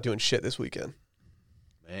 I'm not doing shit this weekend.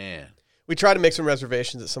 Man. We tried to make some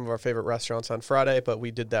reservations at some of our favorite restaurants on Friday, but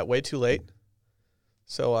we did that way too late.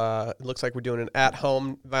 So it looks like we're doing an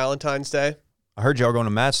at-home Valentine's Day. I heard y'all going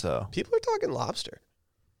to Matt's, though. People are talking lobster.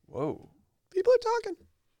 Whoa. People are talking.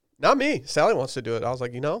 Not me. Sally wants to do it. I was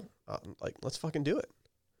like, let's fucking do it.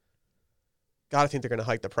 God, I think they're going to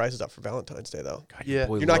hike the prices up for Valentine's Day, though. God, Yeah.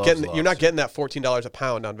 boy You're not loves getting lobster. that $14 a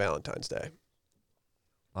pound on Valentine's Day.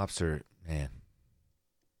 Lobster, man.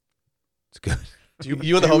 It's good. You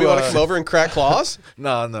and the homie want to come over and crack claws?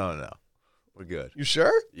 No. We're good. You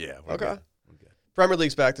sure? Yeah, we're Okay. good. We're good. Premier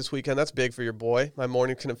League's back this weekend. That's big for your boy. My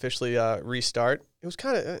morning can officially restart. It was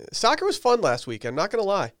kind of soccer was fun last weekend. Not gonna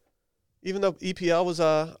lie, even though EPL was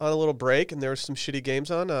on a little break and there was some shitty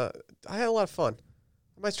games on. I had a lot of fun.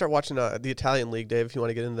 I might start watching the Italian league, Dave. If you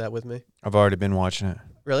want to get into that with me. I've already been watching it.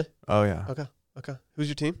 Really? Oh, yeah. Okay. Who's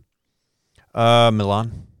your team?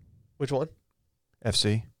 Milan. Which one?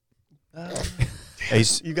 FC.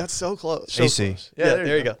 AC. You got so close. AC. Yeah,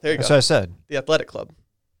 there you go. There you That's go. what I said. The Athletic Club.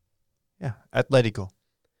 Yeah. Atletico.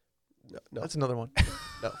 No, That's another one.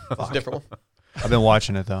 no, it's a different one. I've been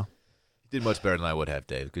watching it, though. You did much better than I would have,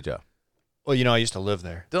 Dave. Good job. Well, I used to live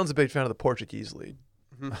there. Dylan's a big fan of the Portuguese league.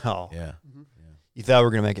 Oh. Yeah. You thought we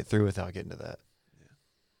were going to make it through without getting to that.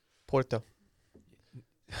 Porto.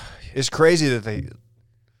 It's crazy that they...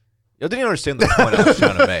 You didn't understand the point I was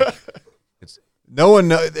trying to make. No one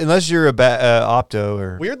knows, unless you're a opto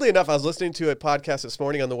or... Weirdly enough, I was listening to a podcast this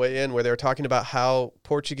morning on the way in where they were talking about how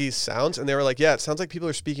Portuguese sounds, and they were like, yeah, it sounds like people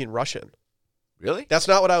are speaking Russian. Really? That's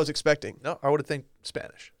not what I was expecting. No, I would have think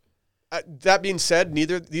Spanish. That being said,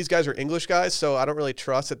 neither these guys are English guys, so I don't really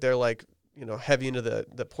trust that they're like, heavy into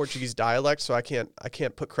the Portuguese dialect, so I can't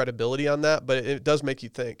put credibility on that, but it does make you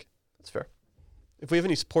think. That's fair. If we have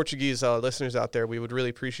any Portuguese listeners out there, we would really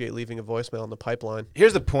appreciate leaving a voicemail in the pipeline.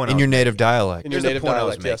 Here's the point. in your native dialect. In your Here's the native point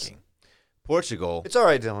dialect, I was yes. making. Portugal, It's all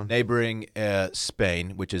right, Dylan. neighboring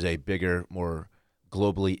Spain, which is a bigger, more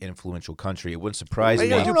globally influential country. It wouldn't surprise Why you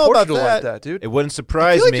me. gotta do know about Portugal like that. that, dude? It wouldn't I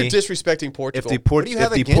surprise feel like me you're disrespecting if Portugal. the What do you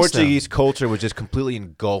have against Portuguese culture was just completely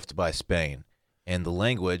engulfed by Spain and the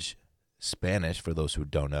language, Spanish, for those who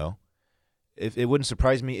don't know. It wouldn't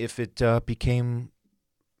surprise me if it became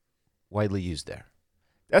widely used there.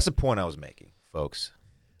 That's the point I was making, folks.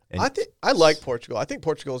 And I like Portugal. I think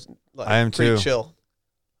Portugal's like I am pretty too. chill.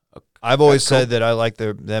 I've always That's cool. said that I like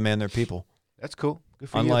them and their people, that's cool. Good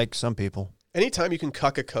for you. unlike some people. Anytime you can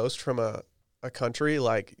cuck a coast from a country,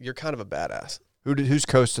 like you're kind of a badass. Whose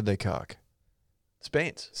coast did they cock?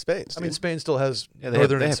 Spain's. Spain's. I mean, dude. Spain still has Yeah, they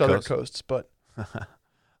northern have and southern coasts. coasts, but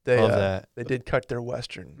they Love that. they did cut their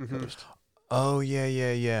western Mhm. coast. Oh, yeah.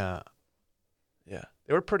 Yeah,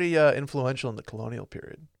 they were pretty influential in the colonial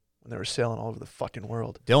period when they were sailing all over the fucking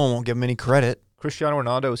world. Dylan won't give him any credit. Cristiano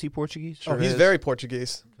Ronaldo, is he Portuguese? Oh, he's is. very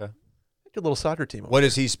Portuguese. Good little soccer team. What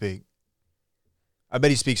does he speak? I bet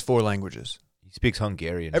he speaks 4 languages. He speaks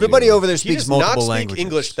Hungarian. Everybody too. over there He speaks does not multiple speak languages.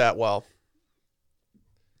 English that well.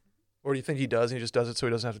 Or do you think he does? And he just does it so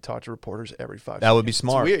he doesn't have to talk to reporters every 5 That would be seconds?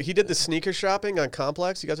 It's smart. weird. He did the sneaker shopping on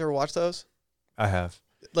Complex. You guys ever watch those? I have.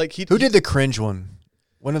 Like Who did the cringe one?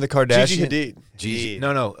 One of the Kardashians? Gigi Hadid? Gigi.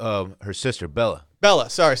 No, her sister Oh, Bella. Bella.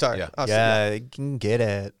 Sorry. Yeah. I was- Yeah, they can get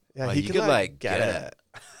it. Yeah, Like, he you could could, like, get get it.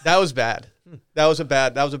 That was bad. That was a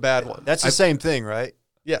bad one. That's the same thing, right?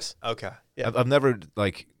 Yes. Okay. Yeah. I've never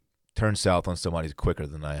turned south on somebody quicker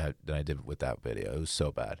than I did with that video. It was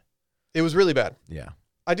so bad. It was really bad. Yeah.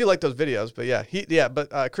 I do like those videos, but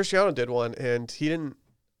but Cristiano did one, and he didn't.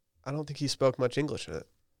 I don't think he spoke much English in it.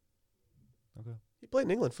 Okay. He played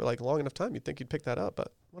in England for like long enough time. You'd think he'd pick that up,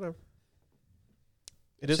 but whatever.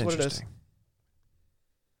 It is what it is.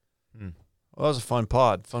 Well, that was a fun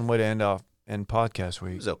way to end podcast It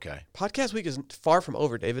week. was okay. Podcast week is far from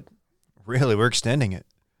over, David. Really, we're extending it.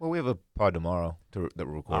 Well, we have a pod tomorrow that we're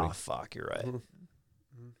recording. Oh, fuck, you're right.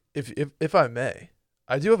 If I may,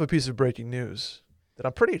 I do have a piece of breaking news that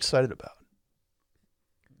I'm pretty excited about.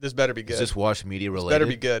 This better be good. Is this Wash Media This related? better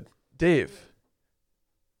be good. Dave,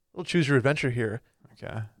 we'll choose your adventure here.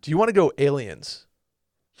 Okay. Do you want to go aliens?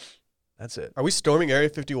 That's it. Are we storming Area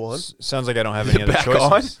 51? Sounds like I don't have any other Back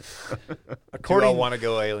choices. According, Do I want to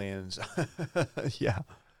go aliens? Yeah.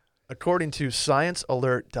 according to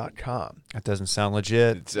sciencealert.com, That doesn't sound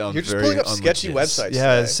legit. It sounds You're just very pulling up sketchy unlegit. websites.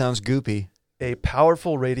 Yeah, today. it sounds goopy. a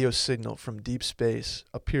powerful radio signal from deep space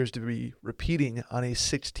appears to be repeating on a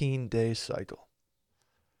 16-day cycle.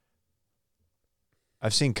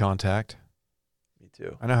 I've seen Contact. Me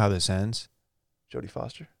too. I know how this ends. Jodie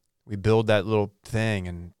Foster. We build that little thing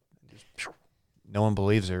and no one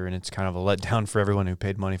believes her, and it's kind of a letdown for everyone who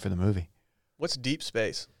paid money for the movie. What's deep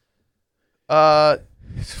space?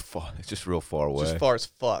 It's far. It's just real far away. Just far as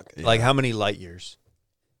fuck. Yeah. Like how many light years?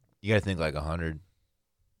 You gotta think like 100.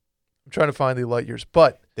 I'm trying to find the light years,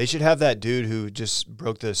 but They should have that dude who just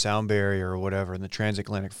broke the sound barrier or whatever in the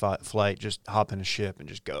transatlantic flight just hop in a ship and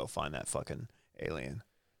just go find that fucking alien.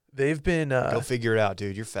 they've been Go figure it out,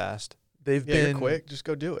 dude. You're fast. they've Yeah, you're been quick. Just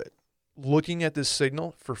go do it. looking at this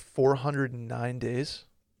signal for 409 days,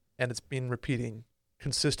 and it's been repeating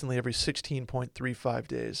consistently every 16.35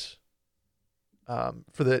 days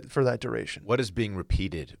for that duration. What is being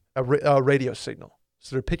repeated? A radio signal.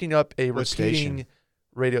 So they're picking up a What repeating station?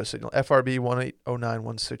 radio signal. FRB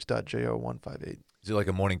 180916.jo158. Is it like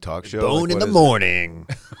a morning talk show? Bone Like, in what the is it? morning.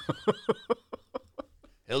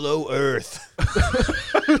 Hello, Earth.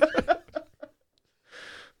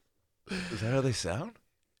 Is that how they sound?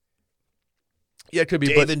 Yeah, it could be.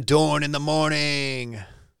 David Dorn in the morning.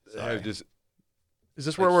 Sorry, just But is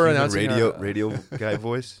this where we're human announcing radio guy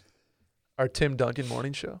voice? our Tim Duncan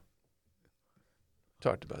morning show?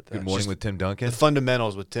 Talked about that. Good morning with Tim Duncan. The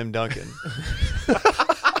fundamentals with Tim Duncan.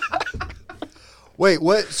 Wait,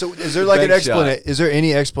 what? So is there like an Bank shot. explanation? Is there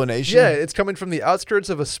any explanation? Yeah, it's coming from the outskirts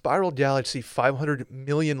of a spiral galaxy 500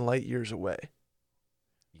 million light years away.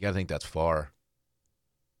 You gotta think that's far.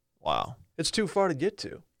 Wow. It's too far to get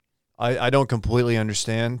to. I don't completely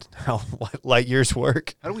understand how light years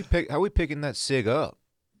work. How are we picking that sig up?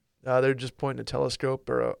 They're just pointing a telescope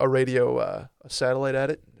or a radio, a satellite at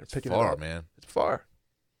it. They're It's picking far, it up. man. It's far.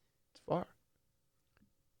 It's far.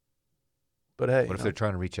 But hey, What if they're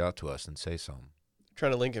trying to reach out to us and say something?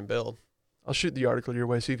 Trying to link and build. I'll shoot the article your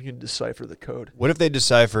way, see if you can decipher the code. What if they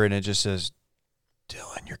decipher it and it just says,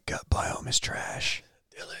 Dylan, your gut biome is trash.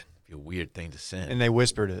 Dylan. Be a weird thing to send. And they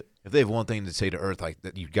whispered it. If they have one thing to say to Earth, like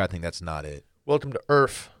that, you gotta think that's not it. Welcome to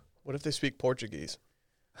Earth. What if they speak Portuguese?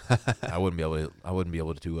 I wouldn't be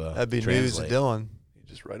able to. That'd be news translate. to Dylan. You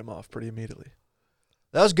just write them off pretty immediately.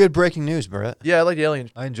 That was good breaking news, Brett. Yeah, I like the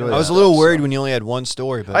alien. I enjoy I was that. a little worried when you only had one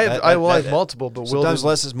story, but I have multiple, but Will sometimes didn't,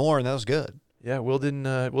 less is more, and that was good. yeah, Will didn't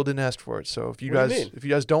ask for it. So if you What do guys you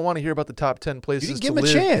mean? don't want to hear about the top 10 places didn't to give him a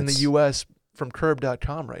live in the chance. U.S. from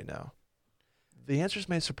Curb.com right now, the answers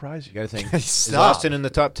may surprise You you. gotta think. Is Stop. Austin in the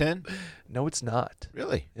top 10? No, it's not.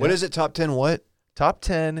 Really? What Yeah. is it? Top 10 what? Top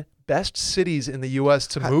 10 best cities in the U.S.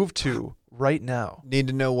 to move to right now. Need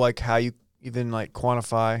to know like how you even like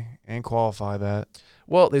quantify and qualify that.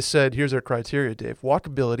 Well, they said, here's our criteria, Dave.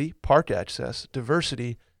 Walkability, park access,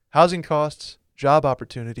 diversity, housing costs, job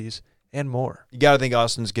opportunities, and more. You got to think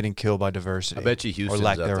Austin's getting killed by diversity. I bet you or Houston's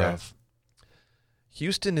lack up thereof.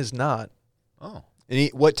 Houston is not. there. Oh.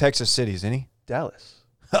 What Texas cities? Any? Dallas.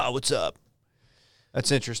 Oh, what's up?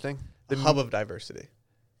 That's interesting. The hub of diversity.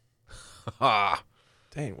 Ah.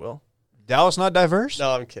 Dang, Will. Dallas not diverse?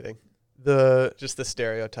 No, I'm kidding. The Just the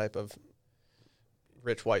stereotype of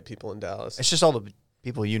rich white people in Dallas. It's just all the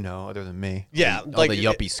people you know other than me. Yeah, All like the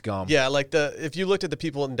yuppie scum. Yeah, like if you looked at the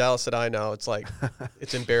people in Dallas that I know, it's like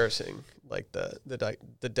it's embarrassing. Like the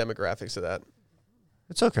demographics of that.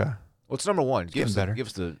 It's okay. What's number one? Getting better. Give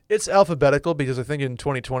us the. it's alphabetical because I think in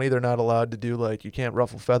 2020 they're not allowed to do like you can't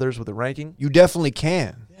ruffle feathers with a ranking. You definitely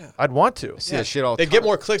can. Yeah, I'd want to. I see that shit all the they'd time. get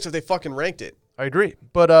more clicks if they fucking ranked it. I agree.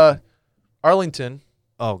 But Arlington,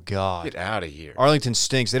 Oh God. Get out of here. Arlington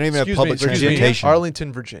stinks. They don't even have excuse public me, Virginia, transportation.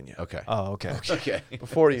 Arlington, Virginia. Okay. Oh, okay. Okay.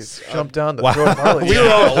 Before you jump down the Wow. throat of Arlington. we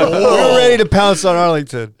were ready to pounce on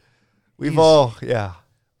Arlington. We've all, yeah.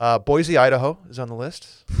 Boise, Idaho is on the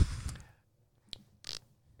list.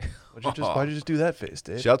 Why'd you just do that face,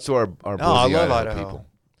 Dave? Shouts to our No, I Boise, love Idaho Idaho.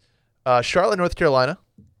 people. Charlotte, North Carolina.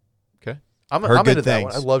 Okay. I'm Heard into good that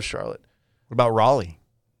one. I things. love Charlotte. What about Raleigh?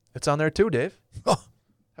 It's on there too, Dave. Oh. How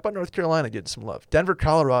about North Carolina getting some love? Denver,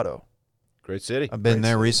 Colorado. Great city. I've been Great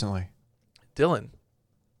there city. recently. Dylan,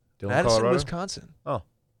 Dillon, Madison, Colorado. Wisconsin.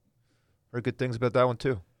 Heard good things about that one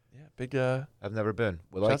too. Yeah, big. I've never been.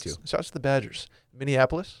 Would like to. Shouts to the Badgers.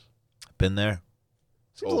 Minneapolis. Been there.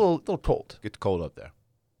 Seems a little cold. Get cold up there.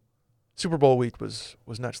 Super Bowl week was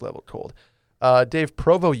next level cold. Dave,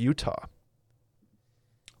 Provo, Utah.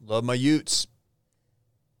 Love my Utes.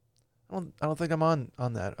 I don't think I'm on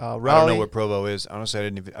that. I Raleigh. don't know what Provo is. Honestly,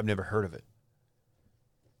 I've never heard of it.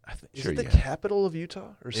 Is Sure it the you have. capital of Utah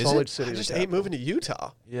or Is Salt Lake it? City? I the just capital? ain't moving to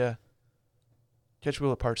Utah. Yeah. Catch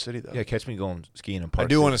Wheel at Park City though. Yeah, catch me going skiing in Park I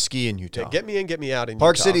do City. want to ski in Utah. Yeah, get me in, get me out in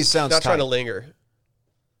Park Utah. City sounds Not trying to tight. linger.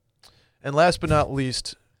 And last but not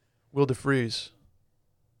least, Will DeFries,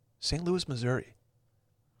 St. Louis, Missouri.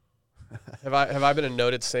 Have I been a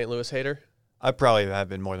noted St. Louis hater? I probably have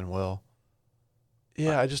been more than Will.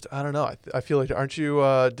 Yeah, I don't know. I feel like, aren't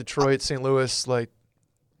you Detroit, St. Louis, like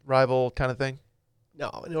rival kind of thing? No,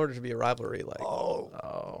 in order to be a rivalry, like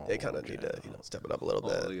Oh, they kind of need to step it up a little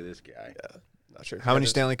bit. look at this guy. Yeah, not sure. How many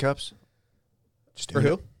Stanley? Stanley Cups? Just For Uno?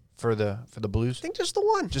 who? For the Blues? I think just the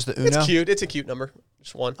one. Just the Uno? It's cute. It's a cute number.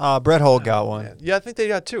 Just one. Brett Hull got one. Man. Yeah, I think they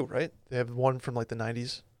got two, right? They have one from like the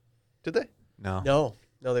 90s. Did they? No.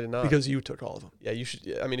 No, they did not. Because you took all of them. Yeah, you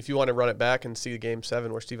should. I mean, if you want to run it back and see Game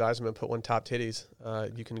 7 where Steve Eisenman put one top titties,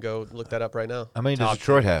 you can go look that up right now. How many does Top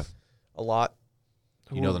Detroit have? A lot.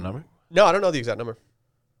 You know the Ooh. number? No, I don't know the exact number.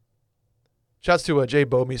 Shouts to Jay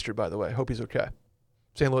Bowmeister, by the way. Hope he's okay.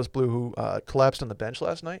 St. Louis Blue, who collapsed on the bench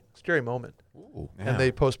last night. Scary moment. Ooh. Yeah. And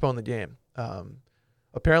they postponed the game.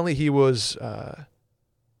 Apparently, he was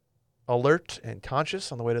alert and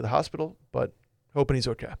conscious on the way to the hospital, but hoping he's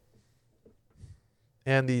okay.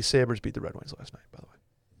 And the Sabres beat the Red Wings last night, by the way.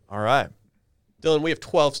 All right. Dylan, we have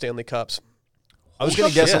 12 Stanley Cups. I was going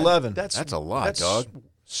to guess shit. 11. That's a lot, dog.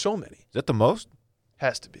 So many. Is that the most?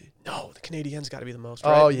 Has to be. No, the Canadiens got to be the most.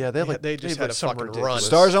 Oh, Right? yeah, they just had a some fucking ridiculous- run.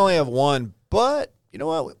 Stars only have one, but you know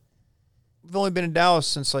what? We've only been in Dallas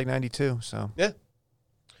since like 92, so. The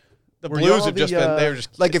Were Blues y'all have just the, been. They were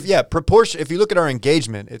just Like if you look at our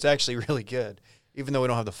engagement, it's actually really good, even though we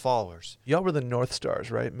don't have the followers. Y'all were the North Stars,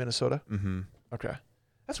 right? Minnesota? Mm-hmm. Okay.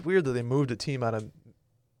 That's weird that they moved a team out of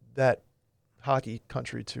that hockey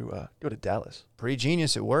country to go to Dallas. Pretty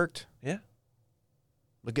genius. It worked. Yeah.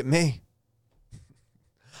 Look at me.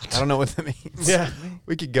 I don't know what that means. Yeah.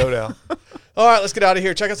 We could go now. All right, let's get out of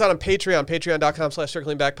here. Check us out on Patreon,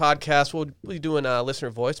 patreon.com/circlingbackpodcast. We'll be doing listener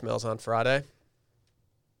voicemails on Friday. A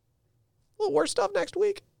little worse stuff next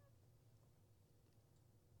week.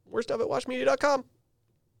 Worst stuff at watchmedia.com.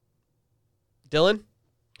 Dylan?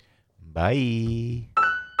 Bye.